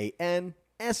 Jansen,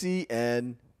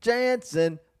 Jansen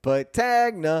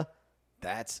Patagna.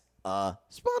 That's a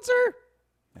sponsor.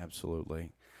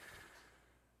 Absolutely.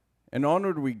 And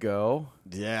onward we go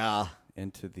Yeah.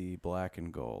 into the black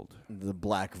and gold. The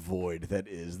black void that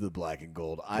is the black and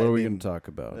gold. What are we going to talk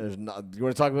about? You want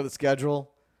to talk about the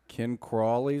schedule? Ken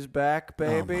Crawley's back,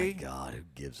 baby. Oh, my God. Who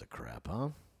gives a crap, huh?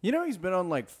 You know, he's been on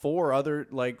like four other,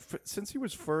 since he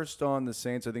was first on the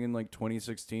Saints, I think in like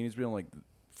 2016, he's been on like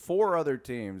four other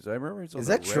teams. I remember he's on Is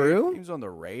that true? He was on the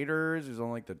Raiders. He was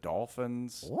on like the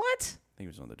Dolphins. What? I think he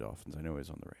was on the Dolphins. I know he was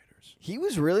on the Raiders. He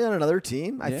was really on another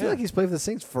team? I Yeah. feel like he's played for the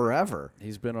Saints forever.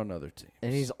 He's been on other teams.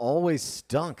 And he's always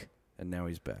stunk. And now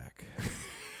he's back.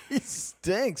 He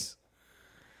stinks.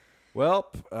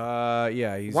 Well,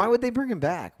 yeah. Why would they bring him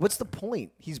back? What's the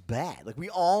point? He's bad. Like, we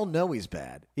all know he's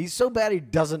bad. He's so bad he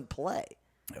doesn't play.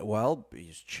 Well,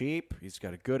 he's cheap. He's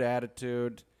got a good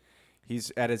attitude.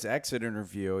 He's at his exit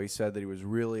interview. He said that he was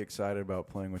really excited about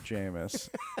playing with Jameis.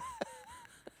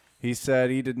 He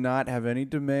said he did not have any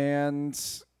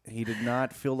demands. He did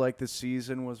not feel like the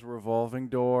season was a revolving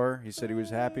door. He said he was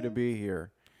happy to be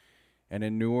here. And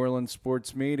in New Orleans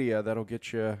sports media, that'll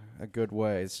get you a good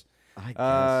ways. I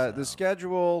guess The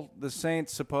schedule, the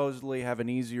Saints supposedly have an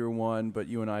easier one, but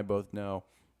you and I both know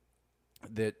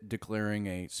that declaring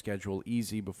a schedule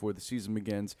easy before the season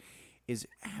begins is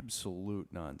absolute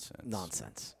nonsense.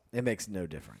 Nonsense. It makes no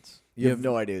difference. You have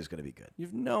no idea who's going to be good. You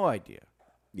have no idea.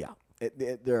 Yeah.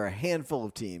 There are a handful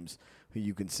of teams who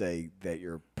you can say that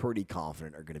you're pretty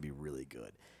confident are going to be really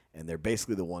good. And they're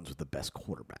basically the ones with the best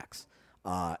quarterbacks.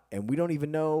 And we don't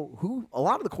even know who a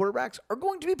lot of the quarterbacks are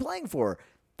going to be playing for.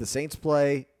 The Saints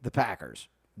play the Packers.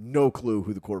 No clue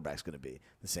who the quarterback's going to be.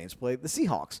 The Saints play the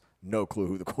Seahawks. No clue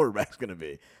who the quarterback's going to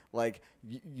be. Like,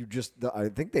 you just – I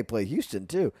think they play Houston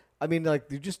too. I mean,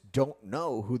 like, you just don't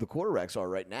know who the quarterbacks are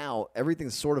right now.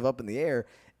 Everything's sort of up in the air.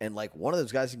 And, like, one of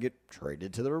those guys can get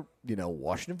traded to the,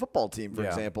 Washington football team, for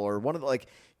example. Or one of the – like,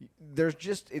 there's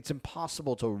just – it's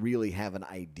impossible to really have an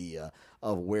idea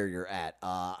of where you're at.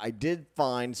 I did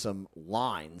find some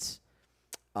lines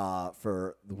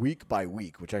for the week by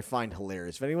week, which I find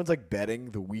hilarious. If anyone's like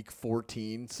betting the week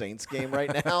 14 Saints game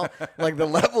right now, like the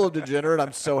level of degenerate,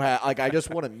 I'm so happy. Like I just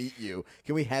want to meet you.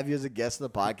 Can we have you as a guest in the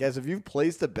podcast? If you've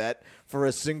placed a bet for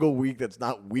a single week that's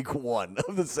not week 1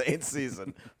 of the Saints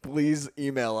season, please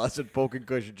email us at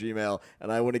pokeandcush@gmail,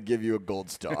 and I want to give you a gold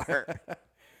star.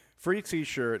 Free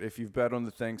T-shirt if you've bet on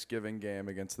the Thanksgiving game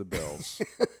against the Bills.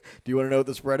 Do you want to know what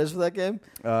the spread is for that game?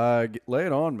 Lay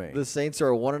it on me. The Saints are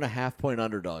a 1.5 point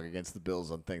underdog against the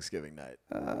Bills on Thanksgiving night.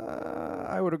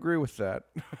 I would agree with that.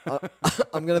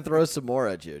 I'm going to throw some more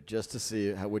at you just to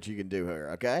see what you can do here,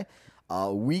 okay?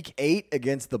 Week 8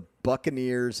 against the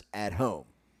Buccaneers at home.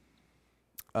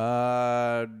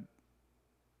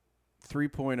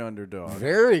 3-point underdog.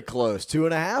 Very close.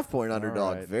 2.5 point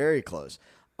underdog. right. Very close.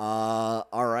 All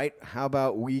right. How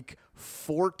about week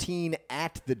 14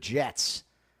 at the Jets?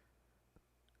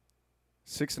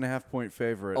 6.5-point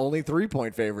favorite. Only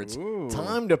 3-point favorites. Ooh.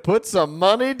 Time to put some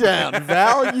money down.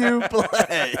 Value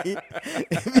play.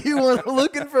 If you are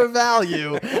looking for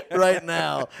value right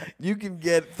now, you can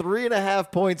get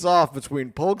 3.5 points off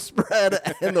between Polk spread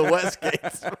and the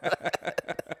Westgate spread.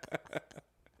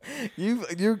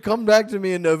 You come back to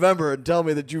me in November and tell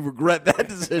me that you regret that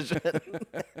decision.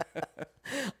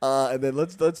 And then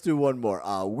let's do one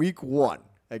more. Week 1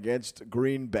 against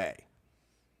Green Bay.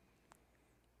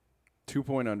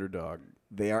 2-point underdog.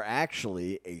 They are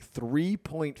actually a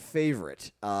 3-point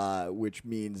favorite, which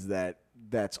means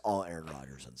that's all Aaron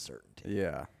Rodgers uncertainty.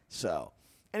 Yeah. So,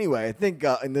 anyway, I think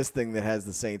in this thing that has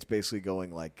the Saints basically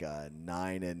going like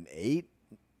 9-8,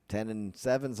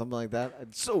 10-7, something like that.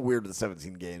 It's so weird with the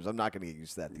 17 games. I'm not going to get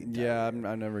used to that the entire Yeah, year.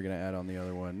 I'm never going to add on the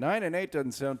other one. 9-8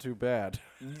 doesn't sound too bad.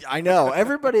 I know.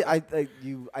 Everybody, I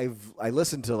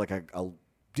listened to like a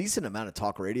decent amount of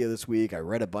talk radio this week. I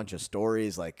read a bunch of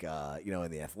stories like,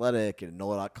 in The Athletic and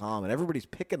NOLA.com, and everybody's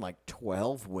picking like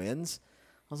 12 wins.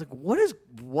 I was like,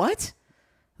 what?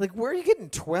 Like, where are you getting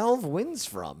 12 wins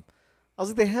from? I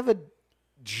was like, they have a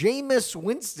Jameis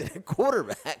Winston at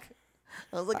quarterback.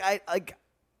 I was like,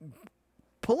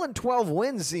 pulling 12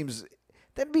 wins seems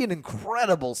that'd be an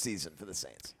incredible season for the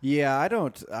Saints. Yeah, I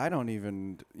don't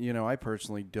even, I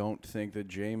personally don't think that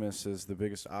Jameis is the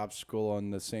biggest obstacle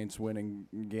on the Saints winning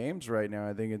games right now.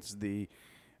 I think it's the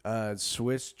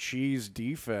Swiss cheese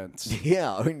defense.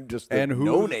 Yeah, I mean, just the And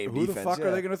no-name who defense. the fuck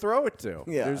are they going to throw it to?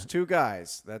 Yeah. There's 2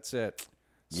 guys. That's it.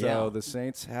 So Yeah. the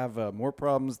Saints have more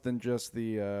problems than just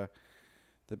the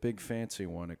big fancy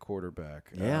one at quarterback.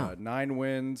 Yeah. 9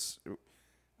 wins.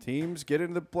 Teams get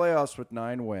into the playoffs with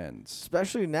 9 wins.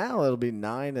 Especially now, it'll be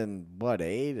 9 and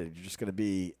 8. You're just going to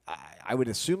be, I would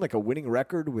assume, like a winning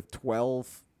record with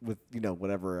 12, with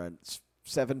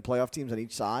 7 playoff teams on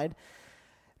each side.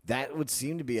 That would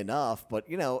seem to be enough. But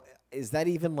is that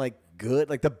even like good?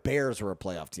 Like the Bears were a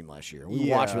playoff team last year.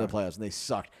 We watched them in the playoffs and they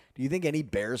sucked. Do you think any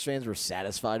Bears fans were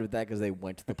satisfied with that because they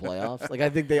went to the playoffs? Like I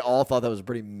think they all thought that was a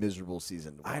pretty miserable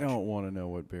season. To watch. I don't want to know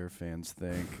what Bear fans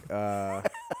think.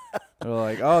 They're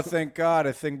like, oh, thank God.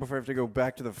 I think before I have to go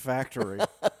back to the factory.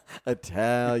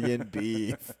 Italian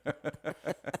beef.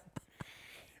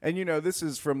 And, this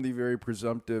is from the very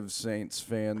presumptive Saints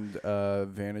fan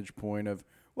vantage point of,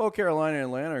 well, Carolina and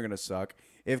Atlanta are going to suck.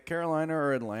 If Carolina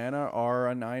or Atlanta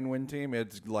are a 9-win team,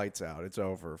 it's lights out. It's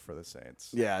over for the Saints.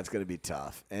 Yeah, it's going to be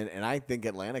tough, and I think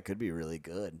Atlanta could be really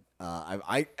good.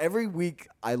 I every week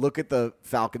I look at the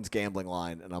Falcons gambling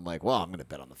line, and I'm like, well, I'm going to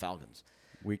bet on the Falcons.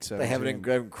 Week 17. They have an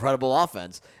incredible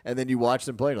offense, and then you watch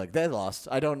them play, like they lost.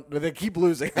 They keep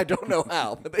losing. I don't know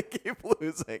how, but they keep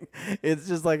losing. It's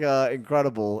just like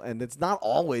incredible, and it's not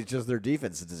always just their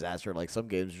defense is a disaster. Like some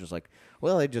games are just like,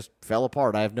 well, they just fell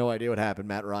apart. I have no idea what happened.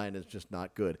 Matt Ryan is just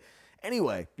not good.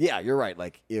 Anyway, yeah, you're right.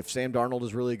 Like if Sam Darnold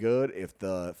is really good, if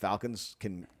the Falcons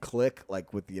can click,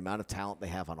 like with the amount of talent they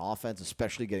have on offense,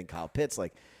 especially getting Kyle Pitts,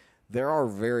 like. There are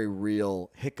very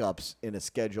real hiccups in a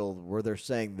schedule where they're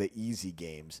saying the easy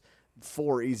games,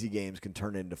 4 easy games can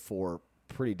turn into 4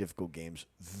 pretty difficult games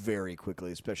very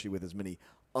quickly, especially with as many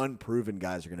unproven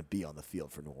guys are going to be on the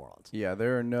field for New Orleans. Yeah,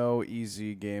 there are no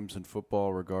easy games in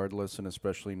football regardless, and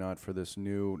especially not for this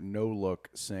new no-look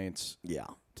Saints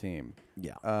team.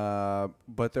 Yeah.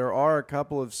 But there are a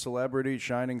couple of celebrity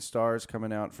shining stars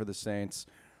coming out for the Saints.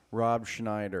 Rob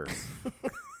Schneider.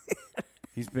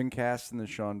 He's been cast in the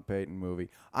Sean Payton movie.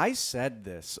 I said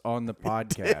this on the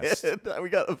podcast. We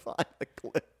got to find the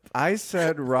clip. I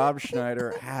said Rob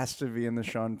Schneider has to be in the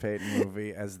Sean Payton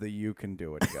movie as the You Can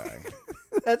Do It guy.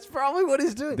 That's probably what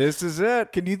he's doing. This is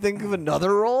it. Can you think of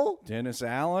another role? Dennis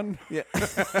Allen. Yeah.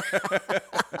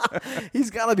 He's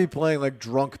got to be playing like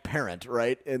drunk parent,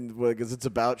 right? And because it's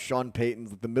about Sean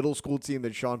Payton's the middle school team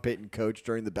that Sean Payton coached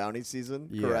during the Bounty season,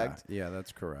 correct? Yeah,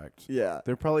 that's correct. Yeah.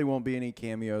 There probably won't be any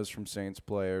cameos from Saints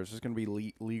players. There's going to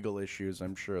be legal issues,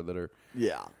 I'm sure, that are.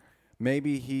 Yeah.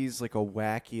 Maybe he's like a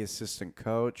wacky assistant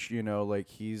coach, like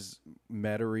he's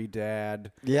Metairie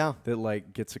dad. Yeah. That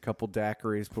like gets a couple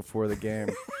daiquiris before the game.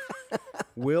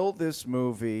 Will this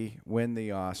movie win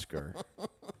the Oscar?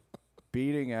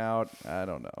 Beating out, I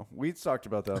don't know. We talked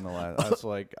about that on the last. I was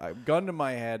like, gun to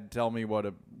my head, tell me what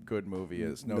a good movie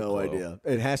is. No clue. idea.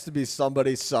 It has to be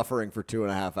somebody suffering for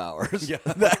 2.5 hours. Yeah.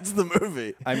 That's the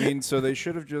movie. I mean, so they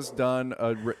should have just done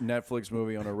a Netflix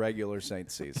movie on a regular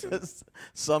Saints season. Just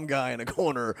some guy in a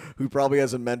corner who probably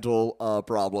has a mental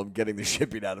problem getting the shit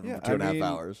beat out of him for 2.5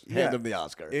 hours. Hand him the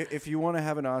Oscar. If you want to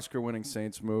have an Oscar-winning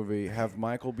Saints movie, have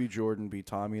Michael B. Jordan be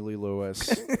Tommy Lee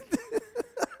Lewis.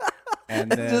 And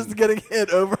then just getting hit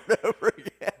over and over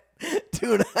again.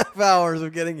 2.5 hours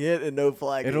of getting hit and no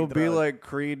flag. it'll be like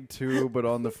Creed 2, but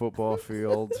on the football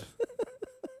field.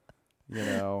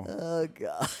 Oh,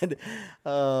 God.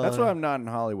 That's why I'm not in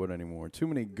Hollywood anymore. Too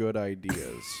many good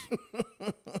ideas.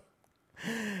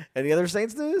 Any other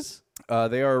Saints news?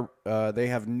 They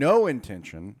have no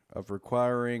intention of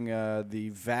requiring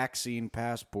the vaccine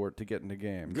passport to get into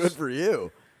games. Good for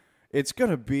you. It's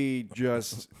going to be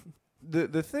just...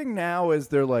 The thing now is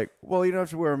they're like, well, you don't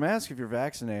have to wear a mask if you're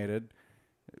vaccinated.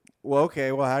 Well,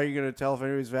 okay, well, how are you going to tell if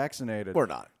anybody's vaccinated? We're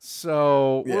not.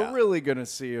 So Yeah. we're really going to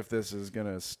see if this is going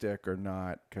to stick or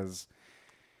not, because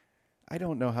I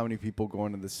don't know how many people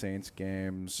going to the Saints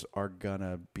games are going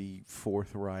to be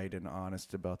forthright and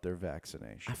honest about their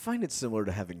vaccination. I find it similar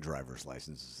to having driver's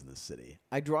licenses in the city.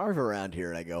 I drive around here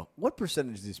and I go, what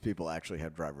percentage of these people actually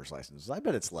have driver's licenses? I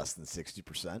bet it's less than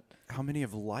 60%. How many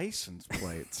have license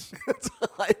plates? It's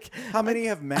like, How many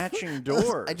have matching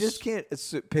doors? I just can't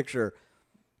picture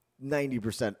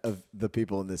 90% of the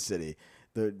people in this city,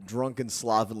 the drunken,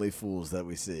 slovenly fools that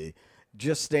we see,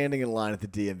 just standing in line at the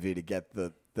DMV to get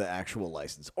the actual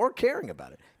license or caring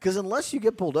about it. Because unless you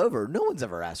get pulled over, no one's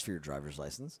ever asked for your driver's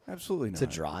license Absolutely not. to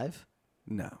drive.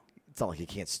 No. It's not like you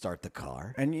can't start the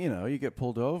car. And, you get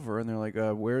pulled over, and they're like,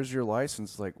 where's your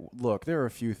license? Like, look, there are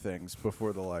a few things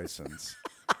before the license.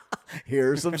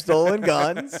 Here's some stolen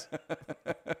guns.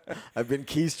 I've been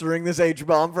keystering this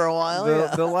H-bomb for a while.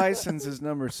 The license is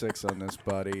number 6 on this,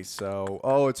 buddy. So,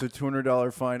 it's a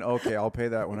 $200 fine. Okay, I'll pay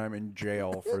that when I'm in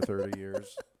jail for 30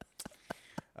 years.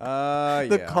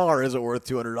 The car isn't worth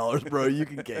 $200, bro. You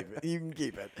can keep it. You can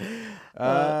keep it.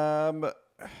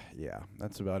 Yeah,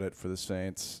 that's about it for the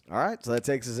Saints. All right, so that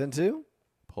takes us into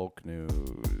Polk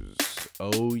news.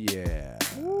 Oh, yeah.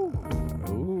 Ooh,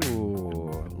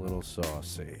 a little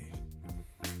saucy.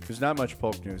 There's not much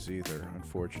Polk news either,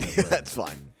 unfortunately. That's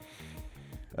fine.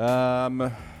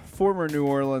 Former New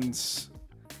Orleans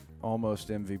almost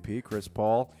MVP, Chris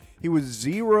Paul. He was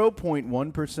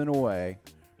 0.1% away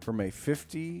from a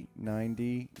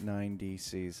 50-90-90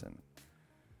 season.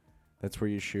 That's where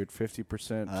you shoot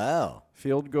 50% Oh.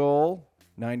 field goal,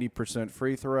 90%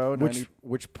 free throw.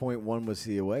 Which point one was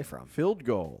he away from? Field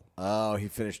goal. Oh, he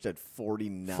finished at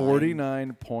 49.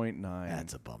 49.9.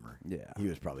 That's a bummer. Yeah. He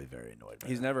was probably very annoyed by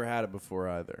He's that. never had it before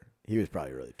either. He was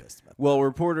probably really pissed about that. Well,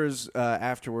 reporters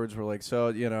afterwards were like,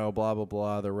 so, blah, blah,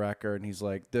 blah, the record. And he's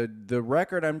like, the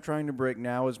record I'm trying to break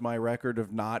now is my record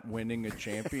of not winning a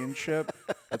championship.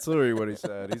 That's literally what he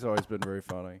said. He's always been very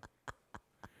funny.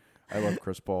 I love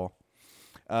Chris Paul.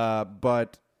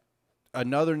 But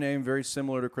another name very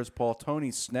similar to Chris Paul,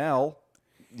 Tony Snell.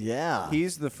 Yeah.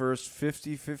 He's the first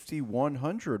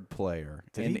 50-50-100 player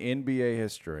in NBA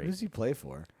history. Who does he play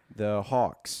for? The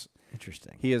Hawks.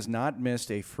 Interesting. He has not missed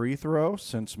a free throw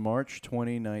since March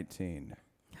 2019.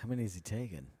 How many has he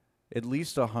taken? At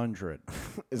least 100.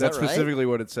 Is That's that right? specifically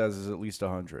what it says, is at least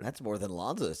 100. That's more than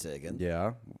Lonzo's taken.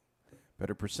 Yeah.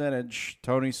 Better percentage.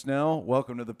 Tony Snell,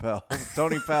 welcome to the Pell.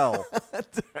 Tony Pell.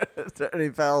 Tony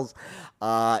Fells.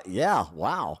 Yeah,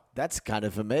 wow. That's kind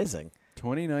of amazing.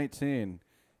 2019.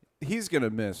 He's going to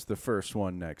miss the first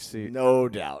one next season. No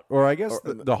doubt. Or I guess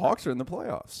the Hawks are in the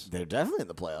playoffs. They're definitely in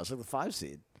the playoffs. They're the 5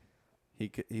 seed.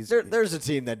 He's There's a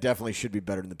team that definitely should be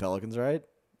better than the Pelicans, right?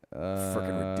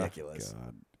 Freaking ridiculous.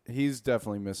 God. He's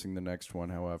definitely missing the next one,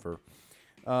 however.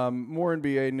 More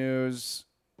NBA news.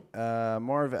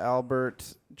 Marv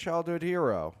Albert, childhood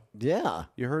hero. Yeah.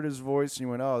 You heard his voice and you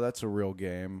went, oh, that's a real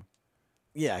game.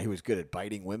 Yeah, he was good at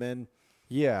biting women.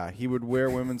 Yeah, he would wear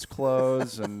women's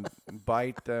clothes and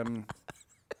bite them.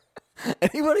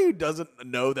 Anybody who doesn't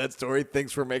know that story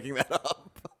thinks we're making that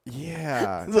up.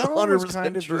 Yeah, It's that one was 100%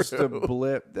 kind of just a true.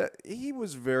 blip. That he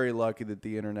was very lucky that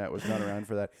the internet was not around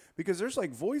for that, because there's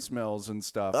like voicemails and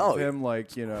stuff Oh, of him,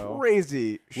 like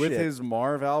Crazy with shit. his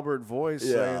Marv Albert voice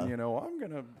Yeah. saying, I'm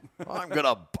gonna. I'm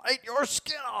gonna bite your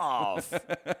skin off.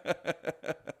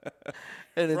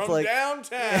 And it's From like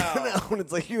downtown. and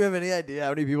it's like, you have any idea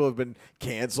how many people have been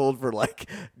canceled for like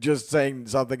just saying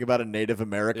something about a Native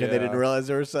American they didn't Yeah. realize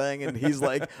they were saying, and he's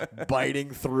like biting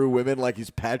through women like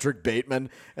he's Patrick Bateman,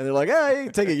 and they're like, hey,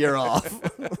 take a year off.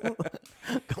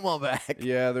 Come on back.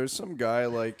 Yeah, there's some guy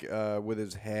like with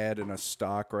his head in a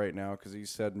stock right now because he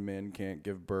said men can't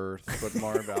give birth, but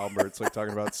Marv Albert's like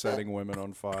talking about setting women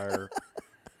on fire.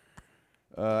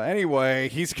 Anyway,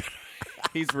 he's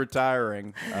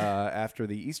retiring after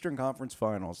the Eastern Conference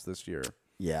Finals this year.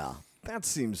 Yeah, that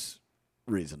seems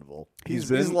reasonable. He's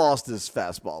He's been- lost his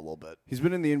fastball a little bit. He's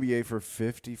been in the NBA for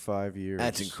 55 years.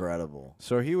 That's incredible.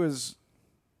 So he was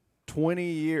 20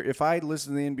 years. If I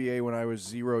listened to the NBA when I was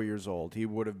 0 years old, he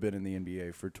would have been in the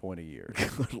NBA for 20 years.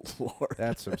 Good Lord.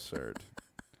 That's absurd.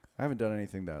 I haven't done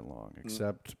anything that long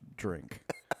except drink.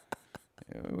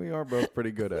 Yeah, we are both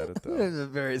pretty good at it, though. He's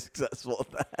very successful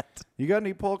at that. You got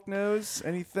any Polk news?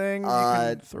 Anything you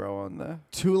can throw on the?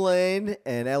 Tulane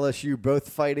and LSU both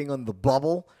fighting on the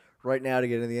bubble right now to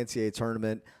get in the NCAA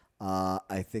tournament.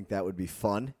 I think that would be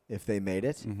fun if they made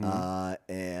it.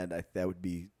 And that would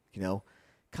be,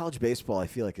 college baseball, I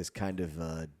feel like, is kind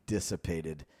of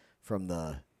dissipated from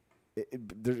the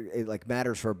it like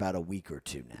matters for about a week or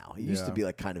two now. It used to Yeah. be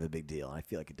like kind of a big deal, and I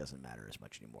feel like it doesn't matter as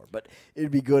much anymore. But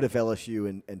it'd be good if LSU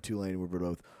and Tulane would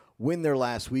both win their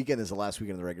last weekend. It's the last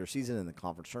weekend of the regular season and the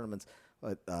conference tournaments.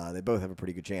 But they both have a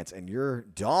pretty good chance. And your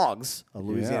dogs of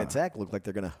Louisiana Yeah. Tech look like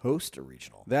they're going to host a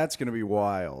regional. That's going to be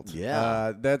wild.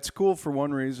 Yeah. That's cool for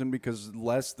one reason, because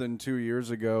less than 2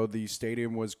 years ago, the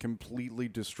stadium was completely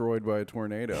destroyed by a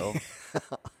tornado.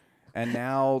 And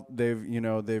now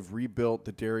they've rebuilt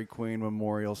the Dairy Queen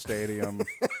Memorial Stadium.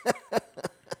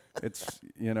 It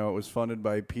was funded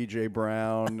by PJ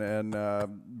Brown and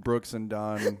Brooks and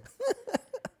Dunn.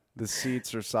 The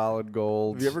seats are solid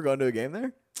gold. Have you ever gone to a game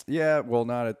there? Yeah, well,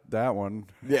 not at that one.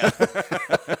 Yeah.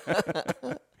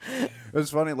 It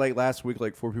was funny, like last week,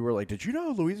 like 4 people were like, "Did you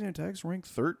know Louisiana Tech's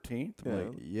ranked 13th?" I'm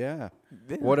like, yeah.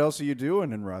 What else are you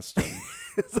doing in Ruston?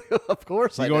 Of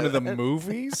course. You I going know to the that.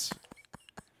 movies?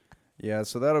 Yeah,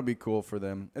 so that'll be cool for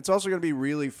them. It's also going to be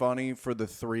really funny for the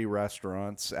 3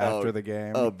 restaurants after the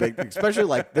game. Oh, big. Especially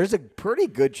like there's a pretty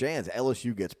good chance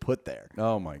LSU gets put there.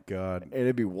 Oh, my God. And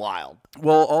it'd be wild.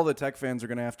 Well, all the Tech fans are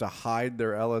going to have to hide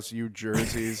their LSU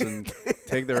jerseys and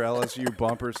take their LSU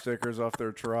bumper stickers off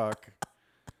their truck.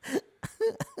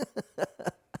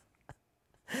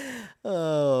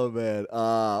 Oh, man.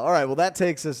 All right. Well, that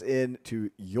takes us into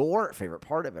your favorite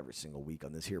part of every single week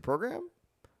on this here program.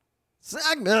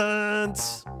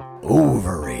 Segments.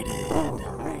 Overrated.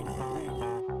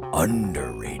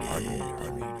 Underrated.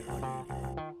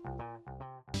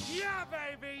 Yeah,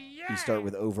 baby, yeah. You start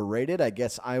with overrated. I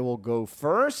guess I will go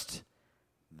first.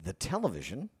 The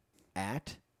television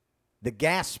at the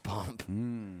gas pump.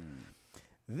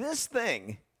 This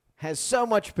thing has so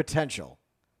much potential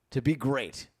to be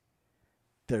great.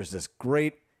 There's this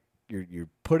great, you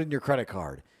put in your credit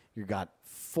card. You got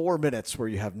 4 minutes where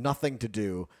you have nothing to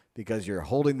do because you're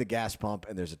holding the gas pump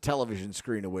and there's a television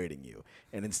screen awaiting you.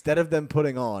 And instead of them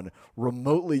putting on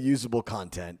remotely usable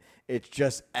content, it's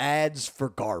just ads for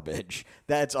garbage.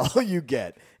 That's all you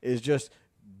get is just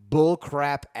bull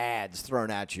crap ads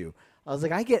thrown at you. I was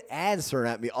like, I get ads thrown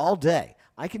at me all day.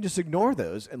 I can just ignore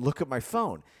those and look at my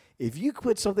phone. If you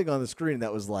put something on the screen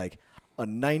that was like a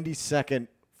 90-second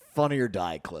Funny or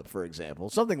Die clip, for example,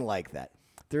 something like that,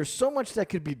 there's so much that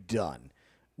could be done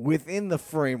within the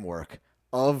framework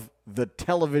of the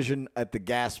television at the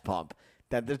gas pump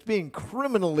that it's being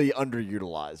criminally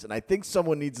underutilized. And I think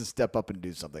someone needs to step up and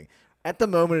do something. At the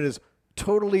moment, it is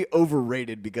totally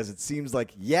overrated because it seems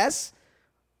like, yes,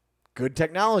 good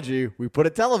technology, we put a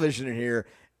television in here,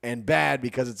 and bad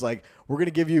because it's like, we're going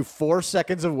to give you 4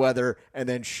 seconds of weather and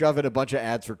then shove in a bunch of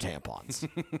ads for tampons.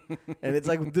 And it's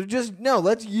like, they're just, no,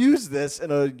 let's use this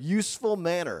in a useful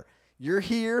manner. You're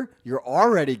here. You're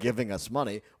already giving us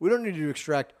money. We don't need to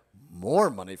extract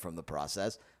more money from the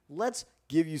process. Let's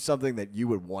give you something that you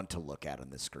would want to look at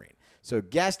on this screen. So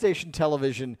gas station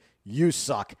television, you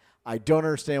suck. I don't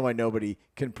understand why nobody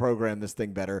can program this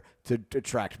thing better to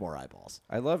attract more eyeballs.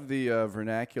 I love the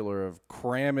vernacular of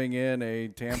cramming in a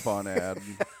tampon ad.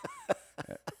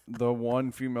 The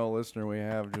one female listener we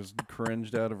have just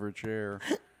cringed out of her chair.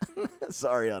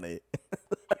 Sorry, honey.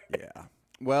 Yeah.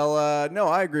 Well, no,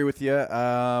 I agree with you.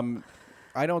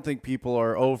 I don't think people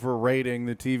are overrating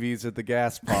the TVs at the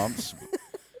gas pumps.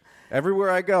 Everywhere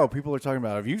I go, people are talking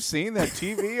about, have you seen that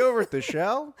TV over at the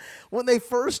Shell? When they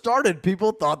first started,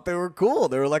 people thought they were cool.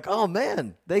 They were like, "Oh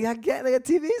man, they got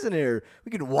TVs in here.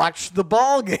 We can watch the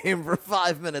ball game for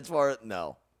 5 minutes for it."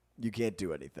 No, you can't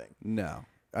do anything. No.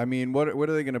 I mean, what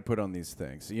are they going to put on these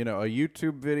things? You know, a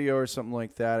YouTube video or something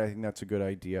like that, I think that's a good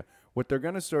idea. What they're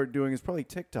going to start doing is probably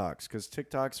TikToks, because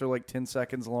TikToks are like 10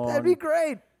 seconds long. That'd be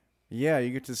great. Yeah, you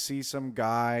get to see some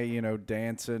guy, you know,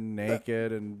 dancing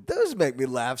naked and Those make me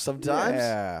laugh sometimes.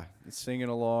 yeah, singing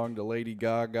along to Lady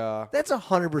Gaga. That's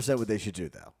 100% what they should do,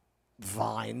 though.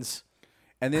 Vines.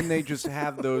 And then they just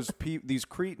have these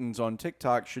cretins on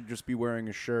TikTok should just be wearing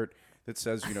a shirt that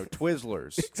says, you know,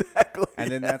 Twizzlers. Exactly.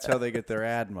 And then that's how they get their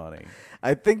ad money.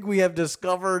 I think we have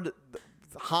discovered.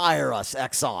 Hire us,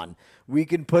 Exxon. We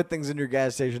can put things in your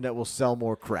gas station that will sell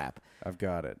more crap. I've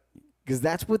got it. Because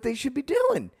that's what they should be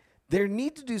doing. They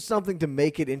need to do something to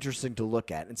make it interesting to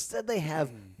look at. Instead, they have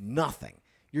nothing.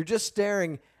 You're just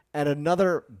staring at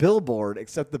another billboard,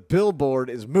 except the billboard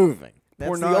is moving.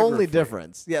 That's the only Pornography.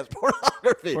 difference. Yes,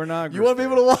 pornography. Pornography. You want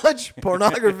people to watch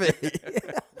pornography?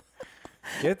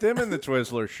 Get them in the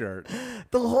Twizzler shirt.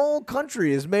 The whole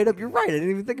country is made up. You're right. I didn't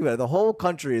even think about it. The whole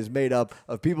country is made up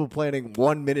of people planning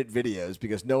 1-minute videos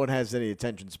because no one has any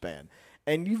attention span.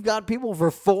 And you've got people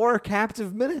for 4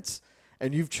 captive minutes,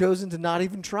 and you've chosen to not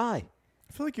even try.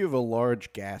 I feel like you have a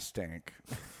large gas tank.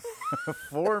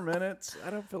 4 minutes?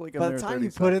 I don't feel like I'm By there the time 30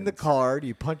 you put in the seconds. card,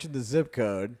 you punch in the zip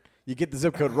code. You get the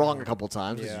zip code wrong a couple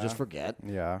times because Yeah. you just forget.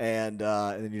 Yeah. And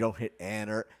then you don't hit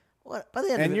enter. What? By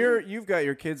the end And of it, you've got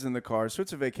your kids in the car, so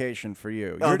it's a vacation for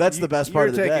you. Oh, that's the best part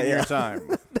of the You're day, taking yeah. your time.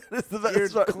 That's the best You're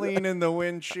part of the- cleaning the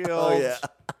windshield. Oh, yeah.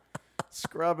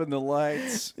 Scrubbing the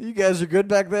lights. You guys are good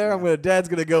back there? Dad's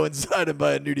going to go inside and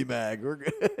buy a nudie mag. We're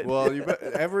good. Well,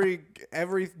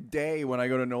 every day when I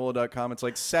go to NOLA.com, it's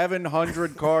like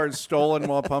 700 cars stolen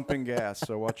while pumping gas.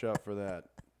 So watch out for that.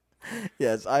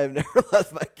 Yes, I have never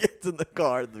left my kids in the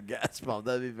car at the gas pump.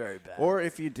 That'd be very bad. Or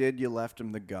if you did, you left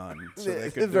them the gun, so Yeah, they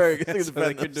could very- defend, they so could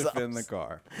they defend could defend the themselves.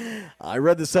 car. I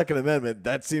read the Second Amendment.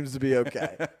 That seems to be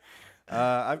okay.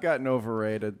 I've gotten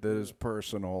overrated that is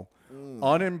personal.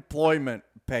 Unemployment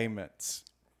payments.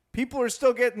 People are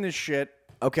still getting this shit.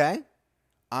 Okay.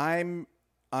 I've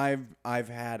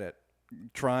had it.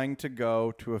 Trying to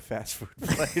go to a fast food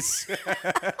place.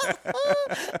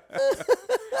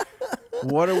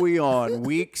 What are we on?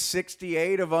 Week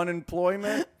 68 of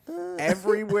unemployment?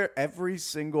 Everywhere, every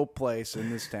single place in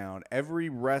this town, every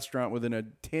restaurant within a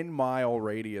 10-mile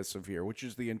radius of here, which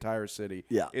is the entire city,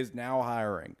 Yeah. is now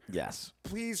hiring. Yes.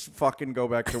 Please fucking go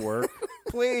back to work.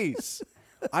 Please.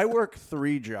 I work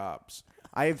 3 jobs.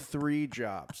 I have 3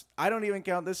 jobs. I don't even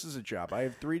count this as a job. I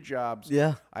have 3 jobs.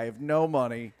 Yeah. I have no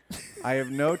money. I have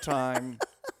no time.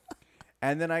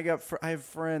 And then I have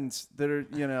friends that are,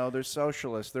 you know, they're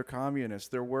socialists, they're communists,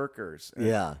 they're workers. And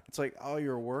Yeah. It's like, oh,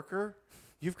 you're a worker?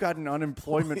 You've gotten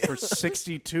unemployment for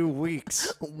 62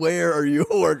 weeks. Where are you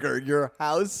a worker? Your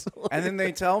house? And then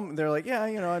they tell me, they're like, yeah,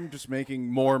 you know, I'm just making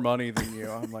more money than you.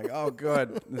 I'm like, oh,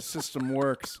 good. The system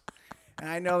works. And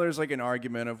I know there's like an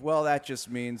argument of, well, that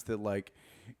just means that like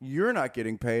you're not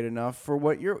getting paid enough for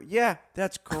what you're. Yeah,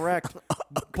 that's correct.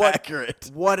 But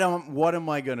Accurate. what am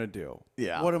I gonna do?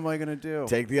 Yeah. What am I gonna do?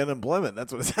 Take the unemployment.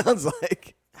 That's what it sounds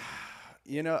like.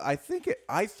 You know, I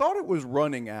thought it was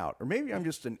running out, or maybe I'm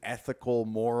just an ethical,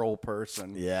 moral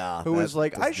person. Yeah, who is that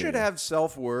like, I doesn't should do it. have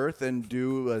self-worth and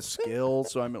do a skill,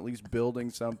 so I'm at least building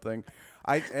something.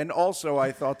 And also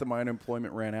I thought that my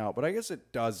unemployment ran out, but I guess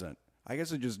it doesn't. I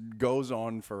guess it just goes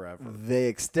on forever. They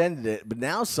extended it, but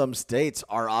now some states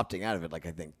are opting out of it. Like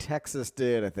I think Texas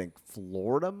did. I think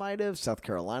Florida might have. South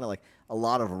Carolina. Like a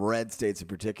lot of red states in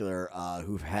particular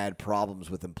who've had problems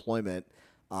with employment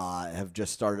have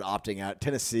just started opting out.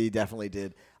 Tennessee definitely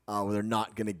did, where they're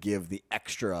not going to give the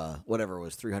extra, whatever it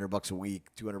was, $300 a week,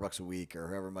 $200 a week, or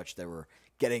however much they were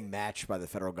getting matched by the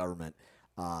federal government.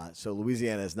 So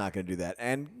Louisiana is not going to do that.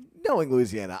 And knowing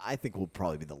Louisiana, I think will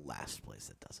probably be the last place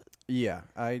that does it. Yeah,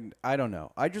 I don't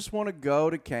know. I just want to go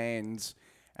to Cane's,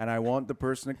 and I want the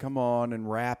person to come on and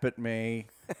rap at me.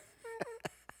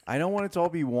 I don't want it to all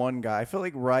be one guy. I feel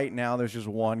like right now there's just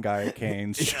one guy at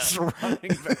Cane's just running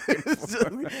back and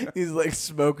forth. He's like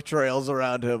smoke trails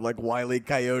around him like Wile E.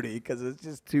 Coyote because it's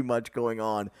just too much going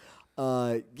on.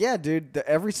 Yeah, dude.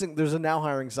 There's a now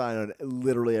hiring sign on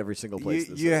literally every single place.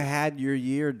 You had your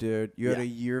year, dude. You had Yeah. a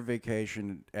year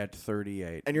vacation at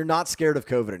 38. And you're not scared of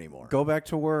COVID anymore. Go back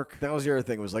to work. That was the other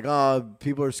thing. It was like, oh,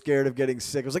 people are scared of getting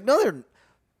sick. I was like, no,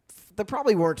 they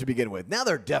probably weren't to begin with. Now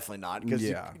they're definitely not because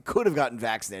Yeah. you could have gotten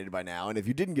vaccinated by now. And if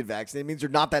you didn't get vaccinated, it means you're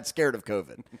not that scared of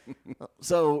COVID.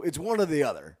 So it's one or the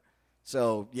other.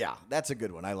 So yeah, that's a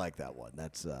good one. I like that one.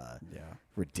 That's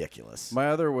ridiculous. My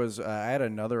other was I had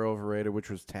another overrated, which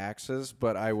was taxes,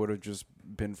 but I would have just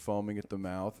been foaming at the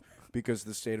mouth because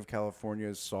the state of California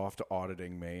is soft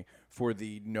auditing me for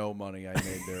the no money I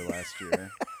made there last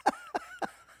year.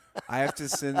 I have to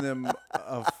send them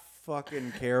a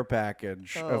fucking care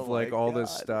package of like my all this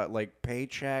God. stuff, like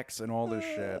paychecks and all this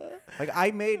shit. Like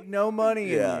I made no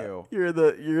money in you. You're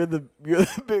the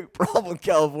big problem.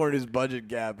 California's budget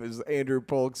gap is Andrew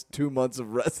Polk's 2 months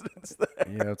of residence there.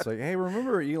 Yeah, it's like, hey,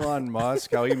 remember Elon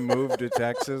Musk, how he moved to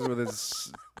Texas with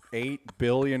his $8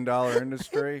 billion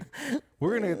industry?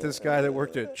 We're going to get this guy that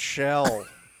worked at Shell,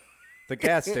 the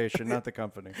gas station, not the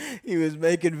company. He was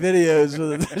making videos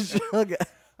with the show guy.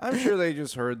 I'm sure they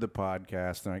just heard the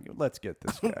podcast and like, let's get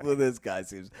this guy. Well, this guy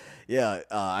seems. Yeah,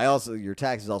 I also your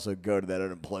taxes also go to that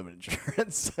unemployment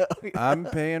insurance. So, I'm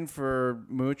paying for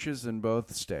mooches in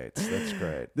both states. That's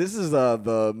great. this is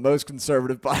the most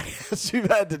conservative podcast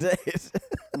we've had to date.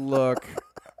 Look,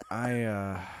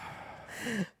 I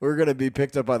We're gonna be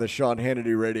picked up by the Sean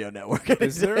Hannity Radio Network.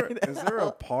 is there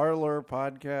a Parlor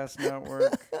podcast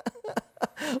network?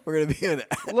 We're gonna be an.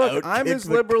 Look, I'm Outkick as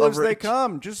the liberal as they coverage.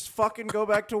 come. Just fucking go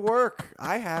back to work.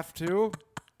 I have to.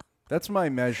 That's my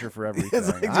measure for everything.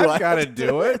 like, do I I've got to have to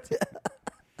do it.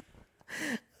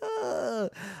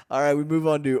 All right, we move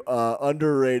on to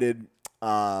underrated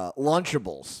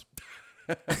Lunchables.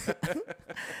 I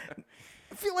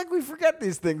feel like we forget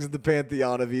these things in the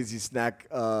pantheon of easy snack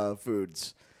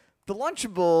foods. The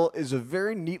Lunchable is a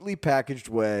very neatly packaged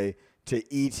way to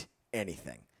eat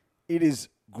anything. It is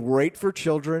great for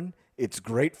children. It's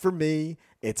great for me.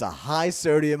 It's a high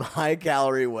sodium, high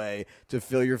calorie way to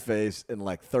fill your face in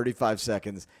like 35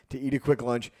 seconds to eat a quick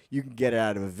lunch. You can get it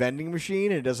out of a vending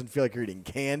machine and it doesn't feel like you're eating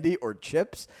candy or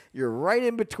chips. You're right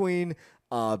in between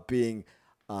being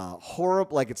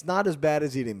horrible. Like it's not as bad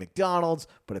as eating McDonald's,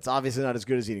 but it's obviously not as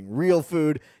good as eating real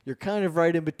food. You're kind of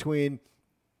right in between.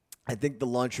 I think the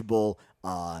Lunchable,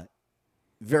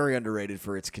 very underrated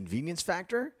for its convenience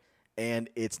factor. And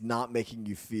it's not making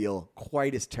you feel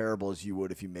quite as terrible as you would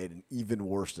if you made an even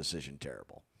worse decision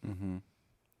terrible. Mm-hmm.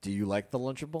 Do you like the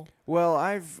Lunchable? Well,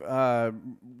 I've called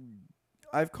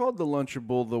the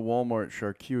Lunchable the Walmart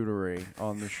charcuterie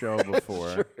on the show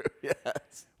before,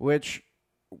 Yes. which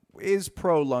is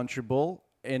pro Lunchable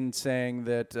in saying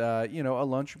that a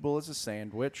Lunchable is a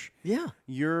sandwich. Yeah.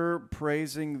 You're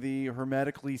praising the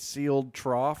hermetically sealed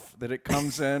trough that it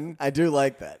comes in. I do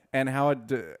like that. And how a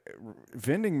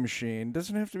vending machine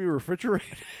doesn't have to be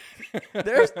refrigerated.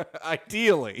 There's,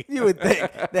 Ideally. you would think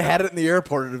they had it in the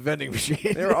airport at a vending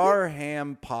machine. There are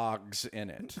ham pogs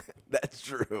in it. That's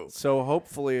true. So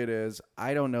hopefully it is.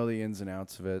 I don't know the ins and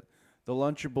outs of it. The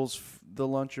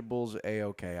Lunchables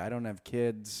A-okay. I don't have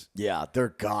kids. Yeah, they're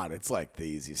gone. It's like the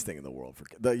easiest thing in the world.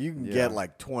 You can get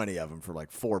like 20 of them for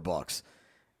like $4,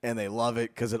 and they love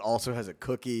it because it also has a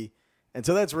cookie. And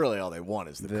so that's really all they want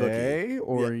is the cookie. They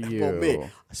or you? Well, me.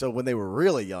 So when they were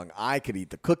really young, I could eat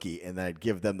the cookie, and then I'd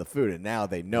give them the food. And now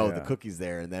they know the Yeah. cookie's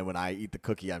there. And then when I eat the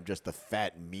cookie, I'm just the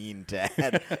fat, mean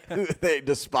dad who they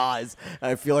despise.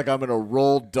 I feel like I'm in a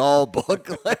Roald Dahl book.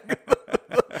 Like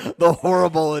the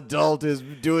horrible adult is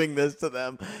doing this to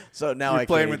them. So now You're I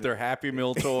playing can't with eat their Happy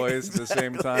Meal toys at the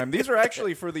same time. These are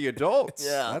actually for the adults.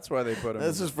 Yeah. That's why they put them.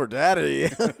 This is for daddy.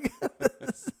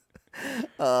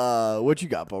 What you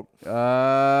got, Poke?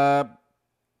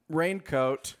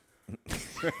 Raincoat.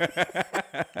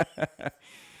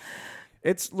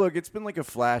 It's been like a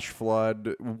flash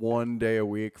flood one day a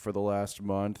week for the last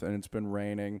month, and it's been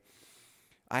raining.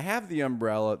 I have the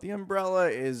umbrella. The umbrella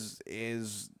is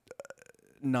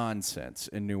nonsense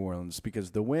in New Orleans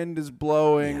because the wind is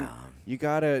blowing. Yeah. You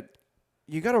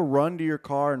gotta run to your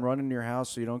car and run into your house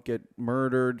so you don't get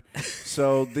murdered.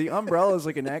 So the umbrella is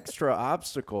like an extra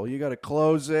obstacle. You got to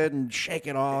close it and shake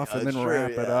it off and then that's true,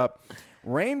 wrap it yeah. up.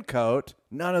 Raincoat,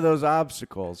 none of those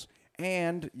obstacles.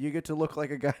 And you get to look like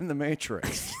a guy in the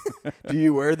Matrix. Do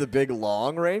you wear the big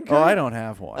long raincoat? Oh, I don't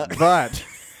have one. But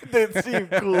That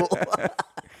seemed cool.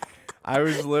 I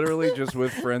was literally just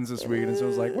with friends this week, and so I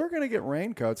was like, we're going to get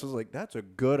raincoats. I was like, that's a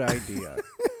good idea.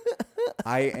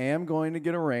 I am going to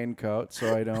get a raincoat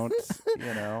so I don't,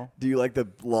 Do you like the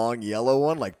long yellow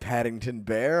one, like Paddington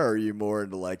Bear, or are you more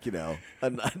into like, a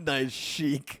nice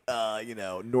chic,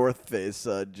 North Face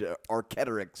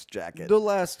Arc'teryx jacket? The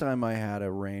last time I had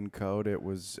a raincoat, it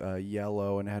was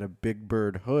yellow and had a Big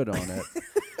Bird hood on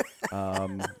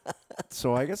it.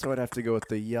 So I guess I would have to go with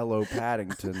the yellow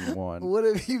Paddington one. What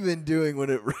have you been doing when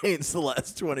it rains the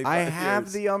last 25 I years?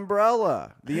 have the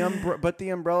umbrella. But the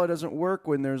umbrella doesn't work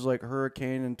when there's like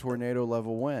hurricane and tornado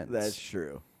level winds. That's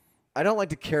true. I don't like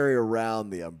to carry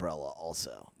around the umbrella.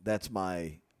 Also, that's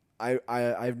my. I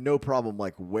have no problem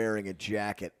like wearing a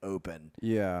jacket open.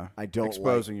 Yeah. I don't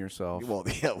exposing yourself. Well,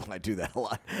 yeah, I do that a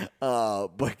lot.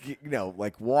 But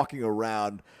like walking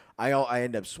around, I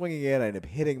end up swinging it. I end up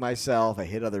hitting myself. I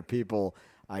hit other people.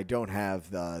 I don't have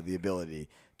the ability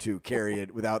to carry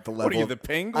it without the level. What are you, of- the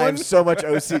penguin? I have so much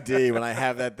OCD when I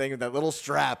have that thing with that little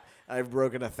strap. I've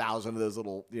broken 1,000 of those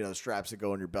little straps that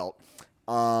go on your belt.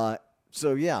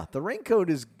 So yeah, the raincoat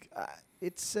is.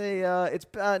 It's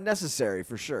necessary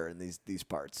for sure in these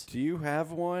parts. Do you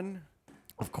have one?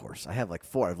 Of course, I have like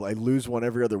 4. I lose one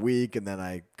every other week, and then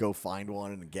I go find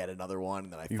one and get another one,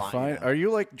 and then I find. Are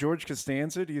you like George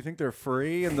Costanza? Do you think they're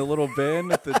free in the little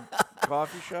bin at the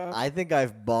coffee shop? I think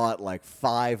I've bought like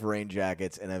 5 rain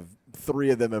jackets, and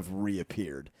 3 of them have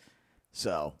reappeared.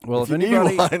 So, Well, if if you need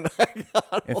anybody- one, I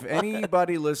got If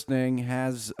anybody listening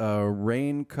has a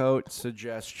raincoat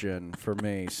suggestion for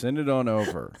me, send it on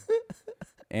over.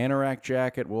 Anorak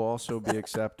jacket will also be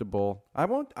acceptable. I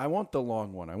want the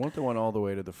long one. I want the one all the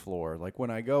way to the floor. Like when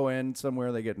I go in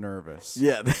somewhere, they get nervous.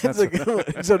 Yeah, that's a good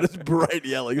one. So it's bright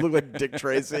yellow. You look like Dick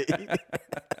Tracy.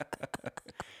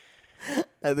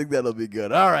 I think that'll be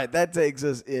good. All right, that takes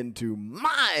us into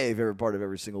my favorite part of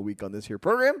every single week on this here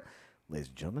program. Ladies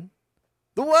and gentlemen,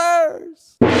 the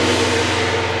worst. The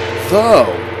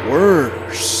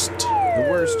worst. The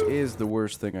worst is the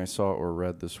worst thing I saw or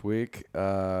read this week.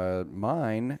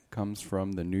 Mine comes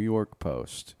from the New York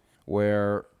Post,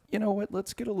 where, you know what,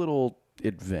 let's get a little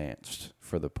advanced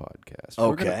for the podcast.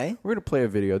 Okay. We're gonna play a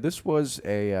video. This was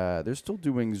they're still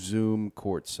doing Zoom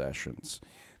court sessions.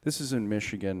 This is in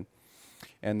Michigan,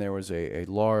 and there was a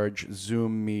large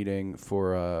Zoom meeting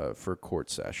for court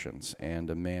sessions, and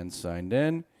a man signed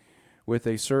in with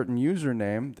a certain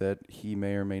username that he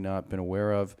may or may not have been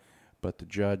aware of, but the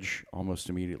judge almost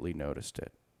immediately noticed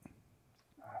it.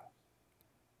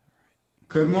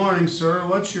 Good morning, sir.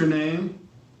 What's your name?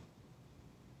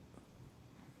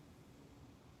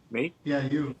 Me? Yeah,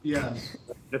 you. Yes.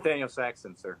 Nathaniel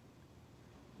Saxon, sir.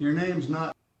 Your name's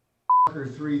not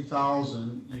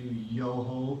 3000, you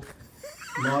yo-ho.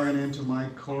 Logging into my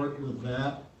court with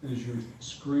that as your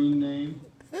screen name.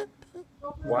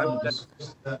 Why We'll would that?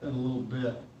 discuss that in a little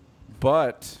bit.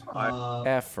 But Uh,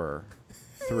 effer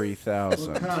what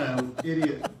 3000. kind of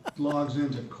idiot logs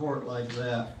into court like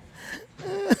that?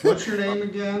 What's your name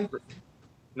again?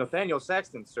 Nathaniel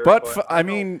Saxton, sir. But I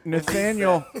don't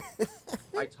Nathaniel, believe that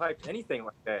I typed anything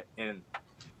like that in.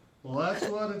 Well, that's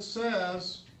what it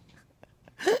says.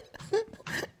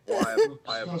 Well, I Discuss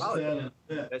that apologize. in a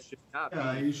bit. That should not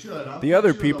Yeah, be. you should. I'm The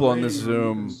other sure people on waiting this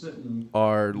room Zoom can sit and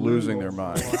are losing their limbo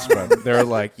minds. for a while. But they're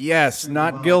like, yes, Think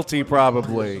not about guilty, putting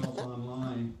probably. yourself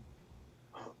online.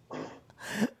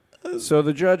 So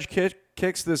the judge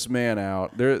kicks this man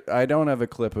out. I don't have a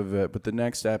clip of it, but the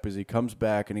next step is he comes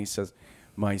back and he says,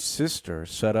 my sister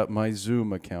set up my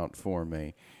Zoom account for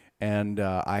me, and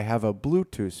I have a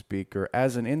Bluetooth speaker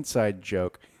as an inside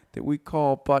joke that we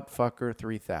call Buttfucker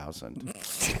 3000.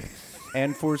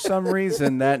 And for some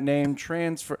reason, that name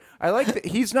transfer. I like that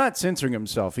he's not censoring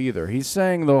himself either. He's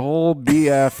saying the whole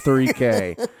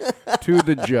BF3K to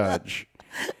the judge.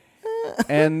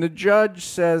 And the judge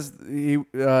says,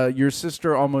 your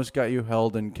sister almost got you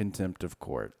held in contempt of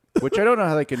court. Which I don't know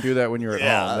how they can do that when you're at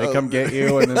home. They come get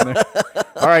you, and then they're,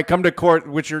 all right, come to court,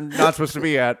 which you're not supposed to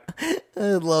be at.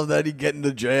 I love that he get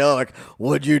into jail. Like,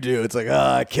 what'd you do? It's like,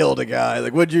 I killed a guy.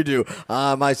 Like, what'd you do?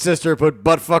 My sister put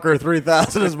buttfucker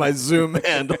 3000 as my Zoom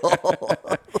handle.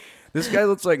 This guy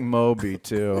looks like Moby,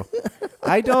 too.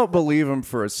 I don't believe him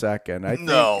for a second. I think,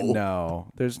 no,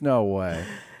 there's no way.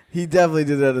 He definitely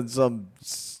did that in some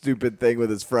stupid thing with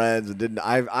his friends, and didn't.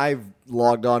 I've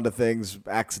logged on to things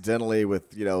accidentally with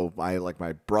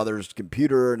my brother's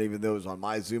computer, and even though it was on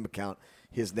my Zoom account,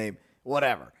 his name,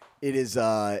 whatever. It is.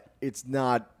 It's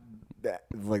not that,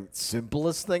 like,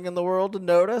 simplest thing in the world to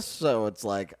notice. So it's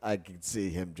like I can see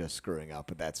him just screwing up,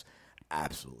 but that's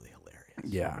absolutely hilarious.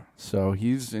 Yeah, so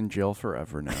he's in jail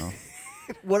forever now.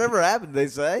 Whatever happened, they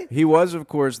say. He was, of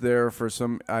course, there for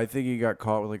some. I think he got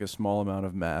caught with like a small amount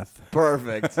of meth.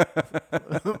 Perfect.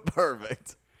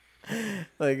 Perfect.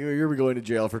 Like, you're going to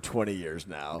jail for 20 years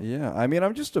now. Yeah, I mean,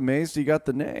 I'm just amazed he got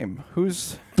the name.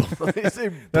 Who's? You say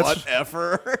butt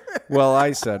effer. Well,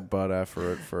 I said butt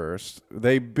effer at first.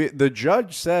 The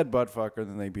judge said butt fucker,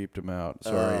 then they beeped him out.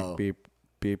 Sorry, Oh.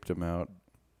 beeped him out.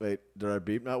 Wait, did our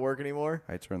beep not work anymore?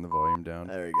 I turned the volume down.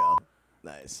 There you go.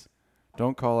 Nice.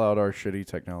 Don't call out our shitty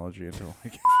technology until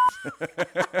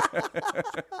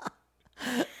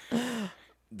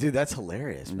Dude, that's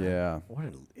hilarious, man.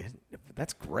 Yeah.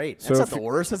 That's great. So That's not if the you-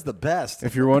 worst. That's the best.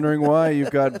 If you're wondering why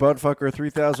you've got Buttfucker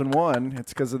 3001,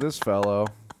 it's because of this fellow.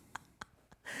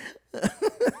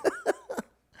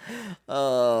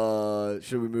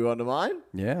 Should we move on to mine?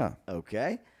 Yeah.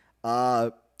 Okay.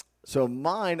 So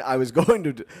mine, I was going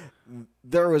to.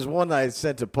 There was one I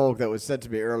sent to Polk that was sent to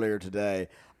me earlier today.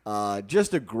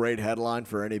 Just a great headline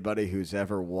for anybody who's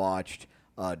ever watched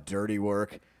Dirty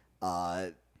Work.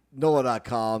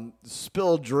 NOLA.com,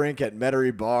 spilled drink at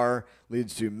Metairie bar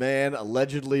leads to man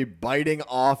allegedly biting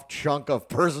off chunk of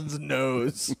person's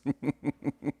nose.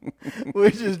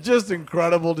 Which is just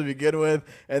incredible to begin with.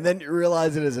 And then you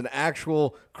realize it is an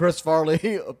actual Chris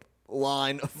Farley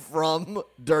line from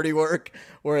Dirty Work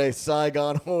where a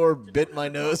Saigon whore bit my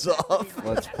nose off.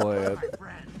 Let's play it.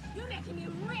 You're making me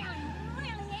really,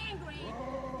 really angry.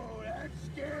 Oh, that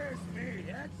scares me.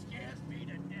 That scares me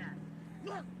to death.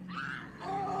 Look.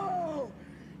 Oh,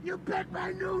 you bit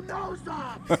my new nose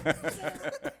off.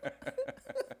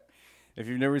 If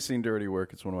you've never seen Dirty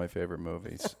Work, it's one of my favorite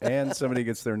movies. And somebody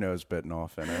gets their nose bitten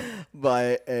off in it.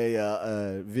 By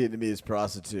a Vietnamese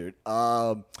prostitute.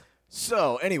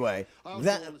 So anyway,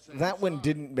 that one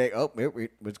didn't make. Oh,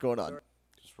 wait, what's going on?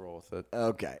 Just roll with it.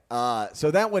 Okay.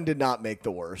 So that one did not make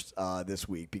the worst this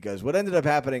week because what ended up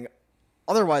happening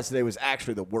otherwise today was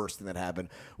actually the worst thing that happened,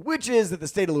 which is that the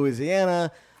state of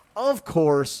Louisiana, of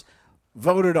course,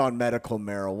 voted on medical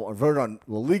marijuana, voted on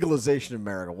the legalization of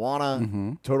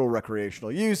marijuana, total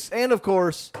recreational use, and of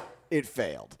course, it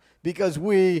failed because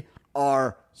we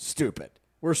are stupid.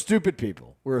 We're stupid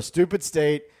people. We're a stupid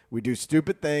state. We do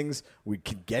stupid things. We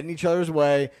can get in each other's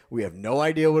way. We have no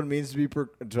idea what it means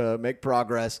to make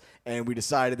progress. And we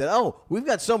decided that, we've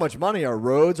got so much money. Our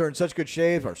roads are in such good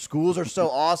shape. Our schools are so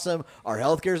awesome. Our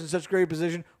healthcare is in such great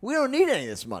position. We don't need any of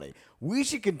this money. We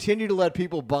should continue to let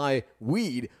people buy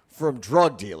weed from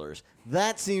drug dealers.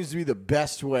 That seems to be the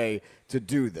best way to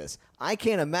do this. I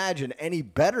can't imagine any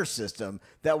better system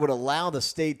that would allow the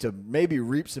state to maybe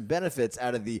reap some benefits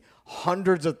out of the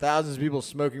hundreds of thousands of people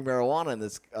smoking marijuana in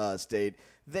this state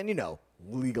than,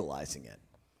 legalizing it.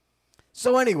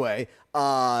 So anyway,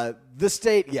 the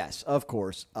state, yes, of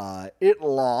course, it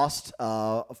lost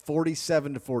a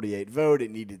 47-48 vote.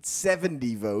 It needed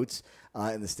 70 votes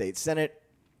in the state Senate.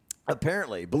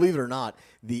 Apparently, believe it or not,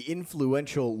 the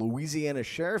influential Louisiana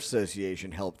Sheriff's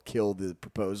Association helped kill the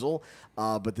proposal,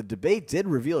 but the debate did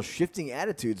reveal shifting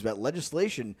attitudes about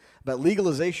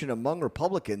legalization among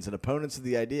Republicans and opponents of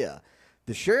the idea.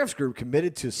 The sheriff's group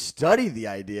committed to study the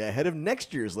idea ahead of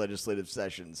next year's legislative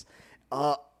sessions.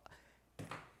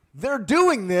 They're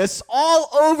doing this all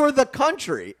over the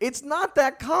country. It's not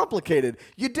that complicated.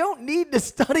 You don't need to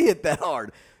study it that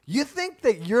hard. You think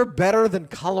that you're better than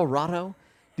Colorado?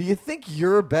 Do you think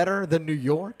you're better than New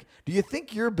York? Do you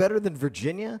think you're better than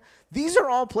Virginia? These are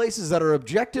all places that are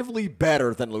objectively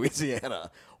better than Louisiana.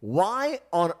 Why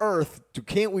on earth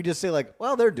can't we just say,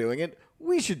 they're doing it,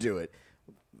 we should do it?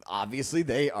 Obviously,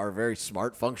 they are very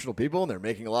smart, functional people, and they're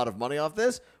making a lot of money off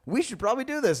this. We should probably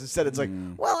do this. Instead, it's I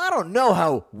don't know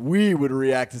how we would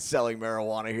react to selling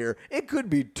marijuana here. It could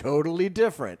be totally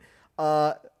different.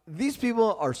 These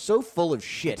people are so full of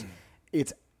shit.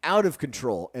 It's out of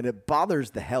control, and it bothers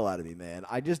the hell out of me, man.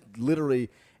 I just literally,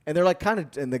 and they're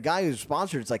and the guy who's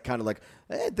sponsored, it's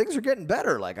hey, things are getting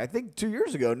better. I think 2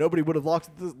 years ago, nobody would have looked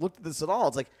at this at all.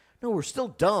 It's no, we're still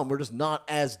dumb. We're just not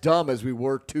as dumb as we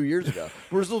were 2 years ago.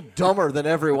 We're still dumber than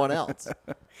everyone else.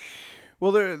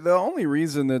 Well, the only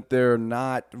reason that they're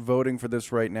not voting for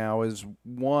this right now is,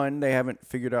 one, they haven't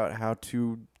figured out how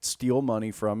to steal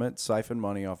money from it, siphon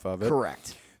money off of it.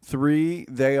 Correct. 3,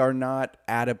 they are not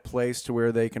at a place to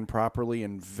where they can properly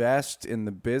invest in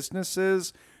the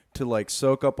businesses to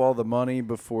soak up all the money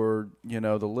before, the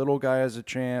little guy has a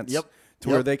chance. Yep.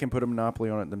 Where they can put a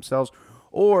monopoly on it themselves.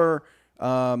 Or,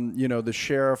 the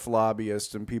sheriff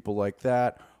lobbyists and people like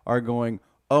that are going,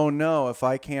 oh no, if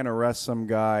I can't arrest some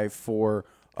guy for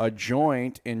a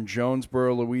joint in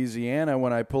Jonesboro, Louisiana,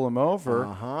 when I pull him over,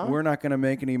 we're not going to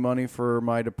make any money for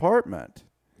my department.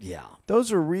 Yeah.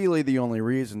 Those are really the only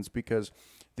reasons, because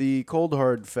the cold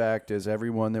hard fact is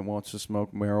everyone that wants to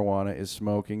smoke marijuana is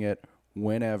smoking it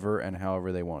whenever and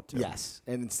however they want to. Yes.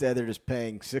 And instead they're just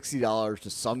paying $60 to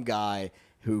some guy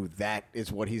who that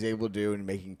is what he's able to do and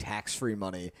making tax-free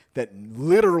money that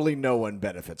literally no one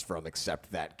benefits from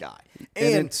except that guy.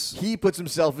 And he puts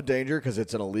himself in danger because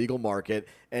it's an illegal market,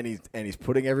 and he's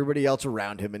putting everybody else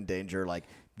around him in danger.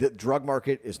 The drug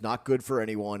market is not good for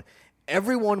anyone.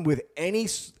 Everyone with any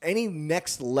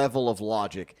next level of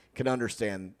logic can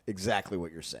understand exactly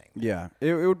what you're saying. Yeah,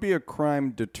 it would be a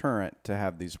crime deterrent to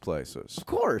have these places. Of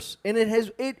course. And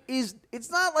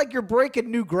it's not like you're breaking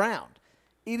new ground.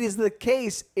 It is the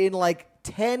case in like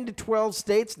 10 to 12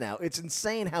 states now. It's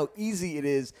insane how easy it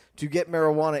is to get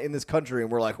marijuana in this country.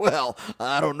 And we're like, well,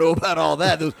 I don't know about all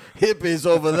that. Those hippies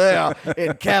over there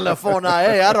in California,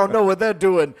 hey, I don't know what they're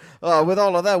doing with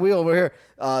all of that. We over here.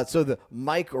 So the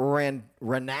Mike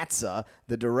Ranatza,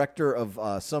 the director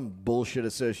of some bullshit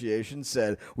association,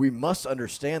 said, we must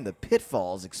understand the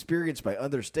pitfalls experienced by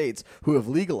other states who have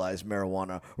legalized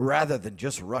marijuana rather than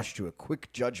just rush to a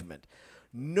quick judgment.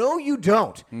 No, you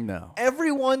don't. No.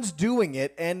 Everyone's doing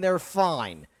it, and they're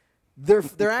fine.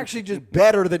 They're actually just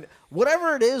better than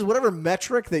whatever it is, whatever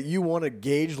metric that you want to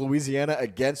gauge Louisiana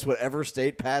against whatever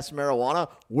state passed marijuana.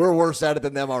 We're worse at it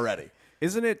than them already.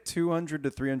 Isn't it $200 to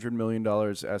 $300 million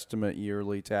estimate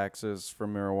yearly taxes for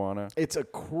marijuana? It's a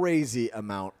crazy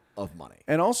amount of money.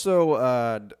 And also,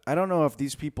 I don't know if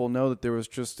these people know that there was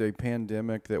just a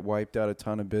pandemic that wiped out a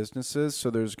ton of businesses, so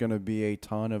there's going to be a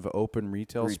ton of open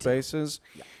retail spaces.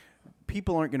 Yeah.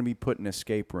 People aren't going to be put in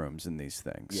escape rooms in these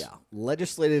things. Yeah.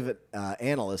 Legislative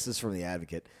analysts, this is from The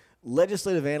Advocate,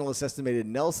 legislative analysts estimated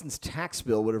Nelson's tax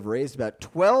bill would have raised about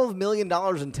 $12 million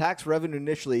in tax revenue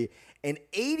initially and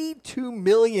 $82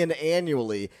 million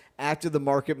annually after the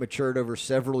market matured over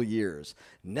several years.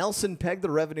 Nelson pegged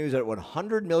the revenues at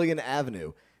 $100 million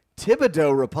avenue.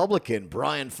 Thibodaux Republican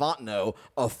Brian Fontenot,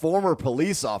 a former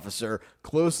police officer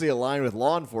closely aligned with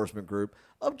law enforcement group,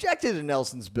 objected to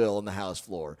Nelson's bill on the House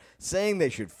floor, saying they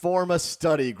should form a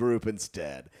study group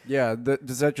instead. Yeah,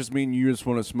 does that just mean you just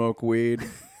want to smoke weed?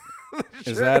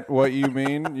 Is that what you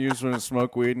mean? You just want to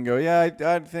smoke weed and go, yeah,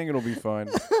 I think it'll be fine.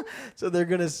 So they're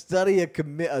going to study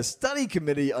a study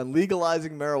committee on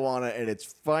legalizing marijuana and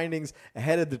its findings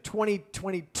ahead of the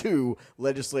 2022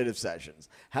 legislative sessions.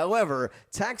 However,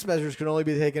 tax measures can only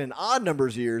be taken in odd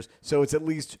numbers of years, so it's at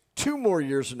least 2 more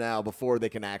years from now before they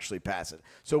can actually pass it.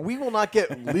 So we will not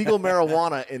get legal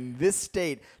marijuana in this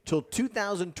state till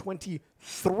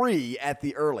 2023 at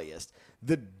the earliest.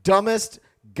 The dumbest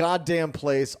goddamn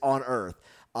place on earth.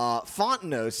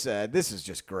 Fontenot said, this is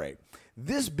just great.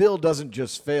 This bill doesn't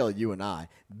just fail you and I.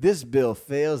 This bill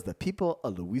fails the people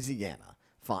of Louisiana,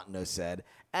 Fontenot said,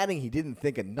 adding he didn't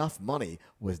think enough money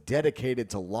was dedicated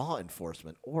to law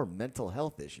enforcement or mental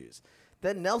health issues.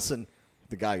 Then Nelson,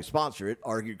 the guy who sponsored it,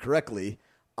 argued correctly,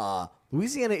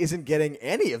 Louisiana isn't getting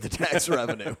any of the tax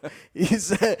revenue. He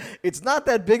said, it's not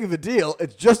that big of a deal.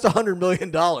 It's just $100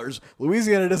 million.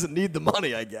 Louisiana doesn't need the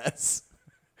money, I guess.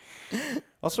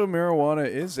 Also, marijuana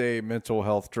is a mental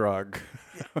health drug.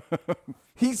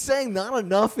 He's saying not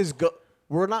enough is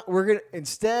we're gonna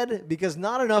instead, because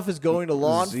not enough is going to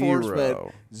law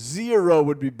enforcement. 0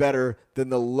 would be better than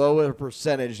the lower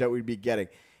percentage that we'd be getting.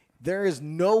 There is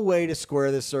no way to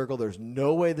square this circle. There's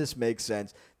no way this makes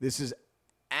sense. This is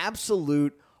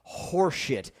absolute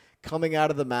horseshit coming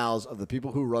out of the mouths of the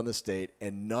people who run the state,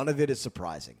 and none of it is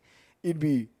surprising. It'd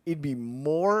be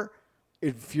more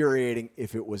infuriating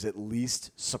if it was at least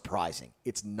surprising.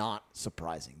 It's not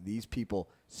surprising. These people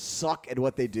suck at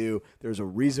what they do. There's a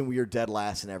reason we are dead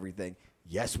last and everything.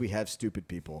 Yes, we have stupid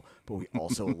people, but we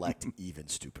also elect even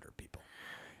stupider people.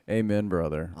 Amen,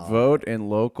 brother. Vote in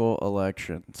local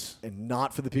elections. And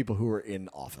not for the people who are in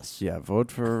office. Yeah, vote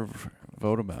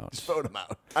them out. Just vote them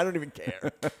out. I don't even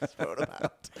care. Just vote them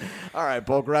out. All right,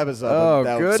 Bulk, wrap us up. Oh,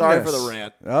 Now, goodness. sorry for the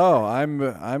rant. Oh,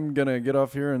 I'm going to get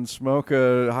off here and smoke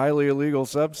a highly illegal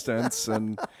substance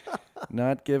and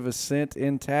not give a cent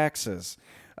in taxes.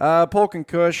 Polk and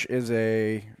Kush is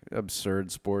a absurd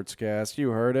sportscast.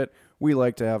 You heard it. We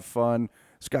like to have fun.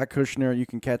 Scott Kushner, you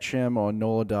can catch him on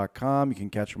NOLA.com. You can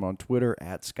catch him on Twitter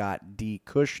at Scott D.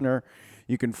 Kushner.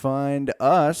 You can find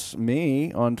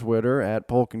me, on Twitter at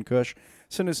Polk and Kush.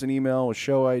 Send us an email with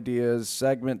show ideas,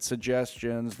 segment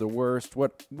suggestions, the worst,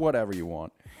 whatever you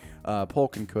want.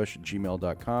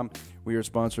 polkandkush@gmail.com. We are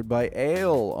sponsored by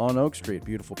Ale on Oak Street,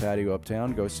 beautiful patio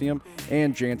uptown. Go see them.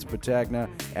 And Jansen Patagna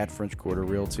at French Quarter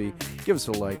Realty. Give us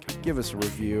a like, give us a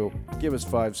review, give us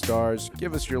 5 stars,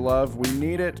 give us your love. We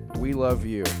need it. We love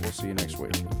you. We'll see you next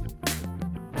week.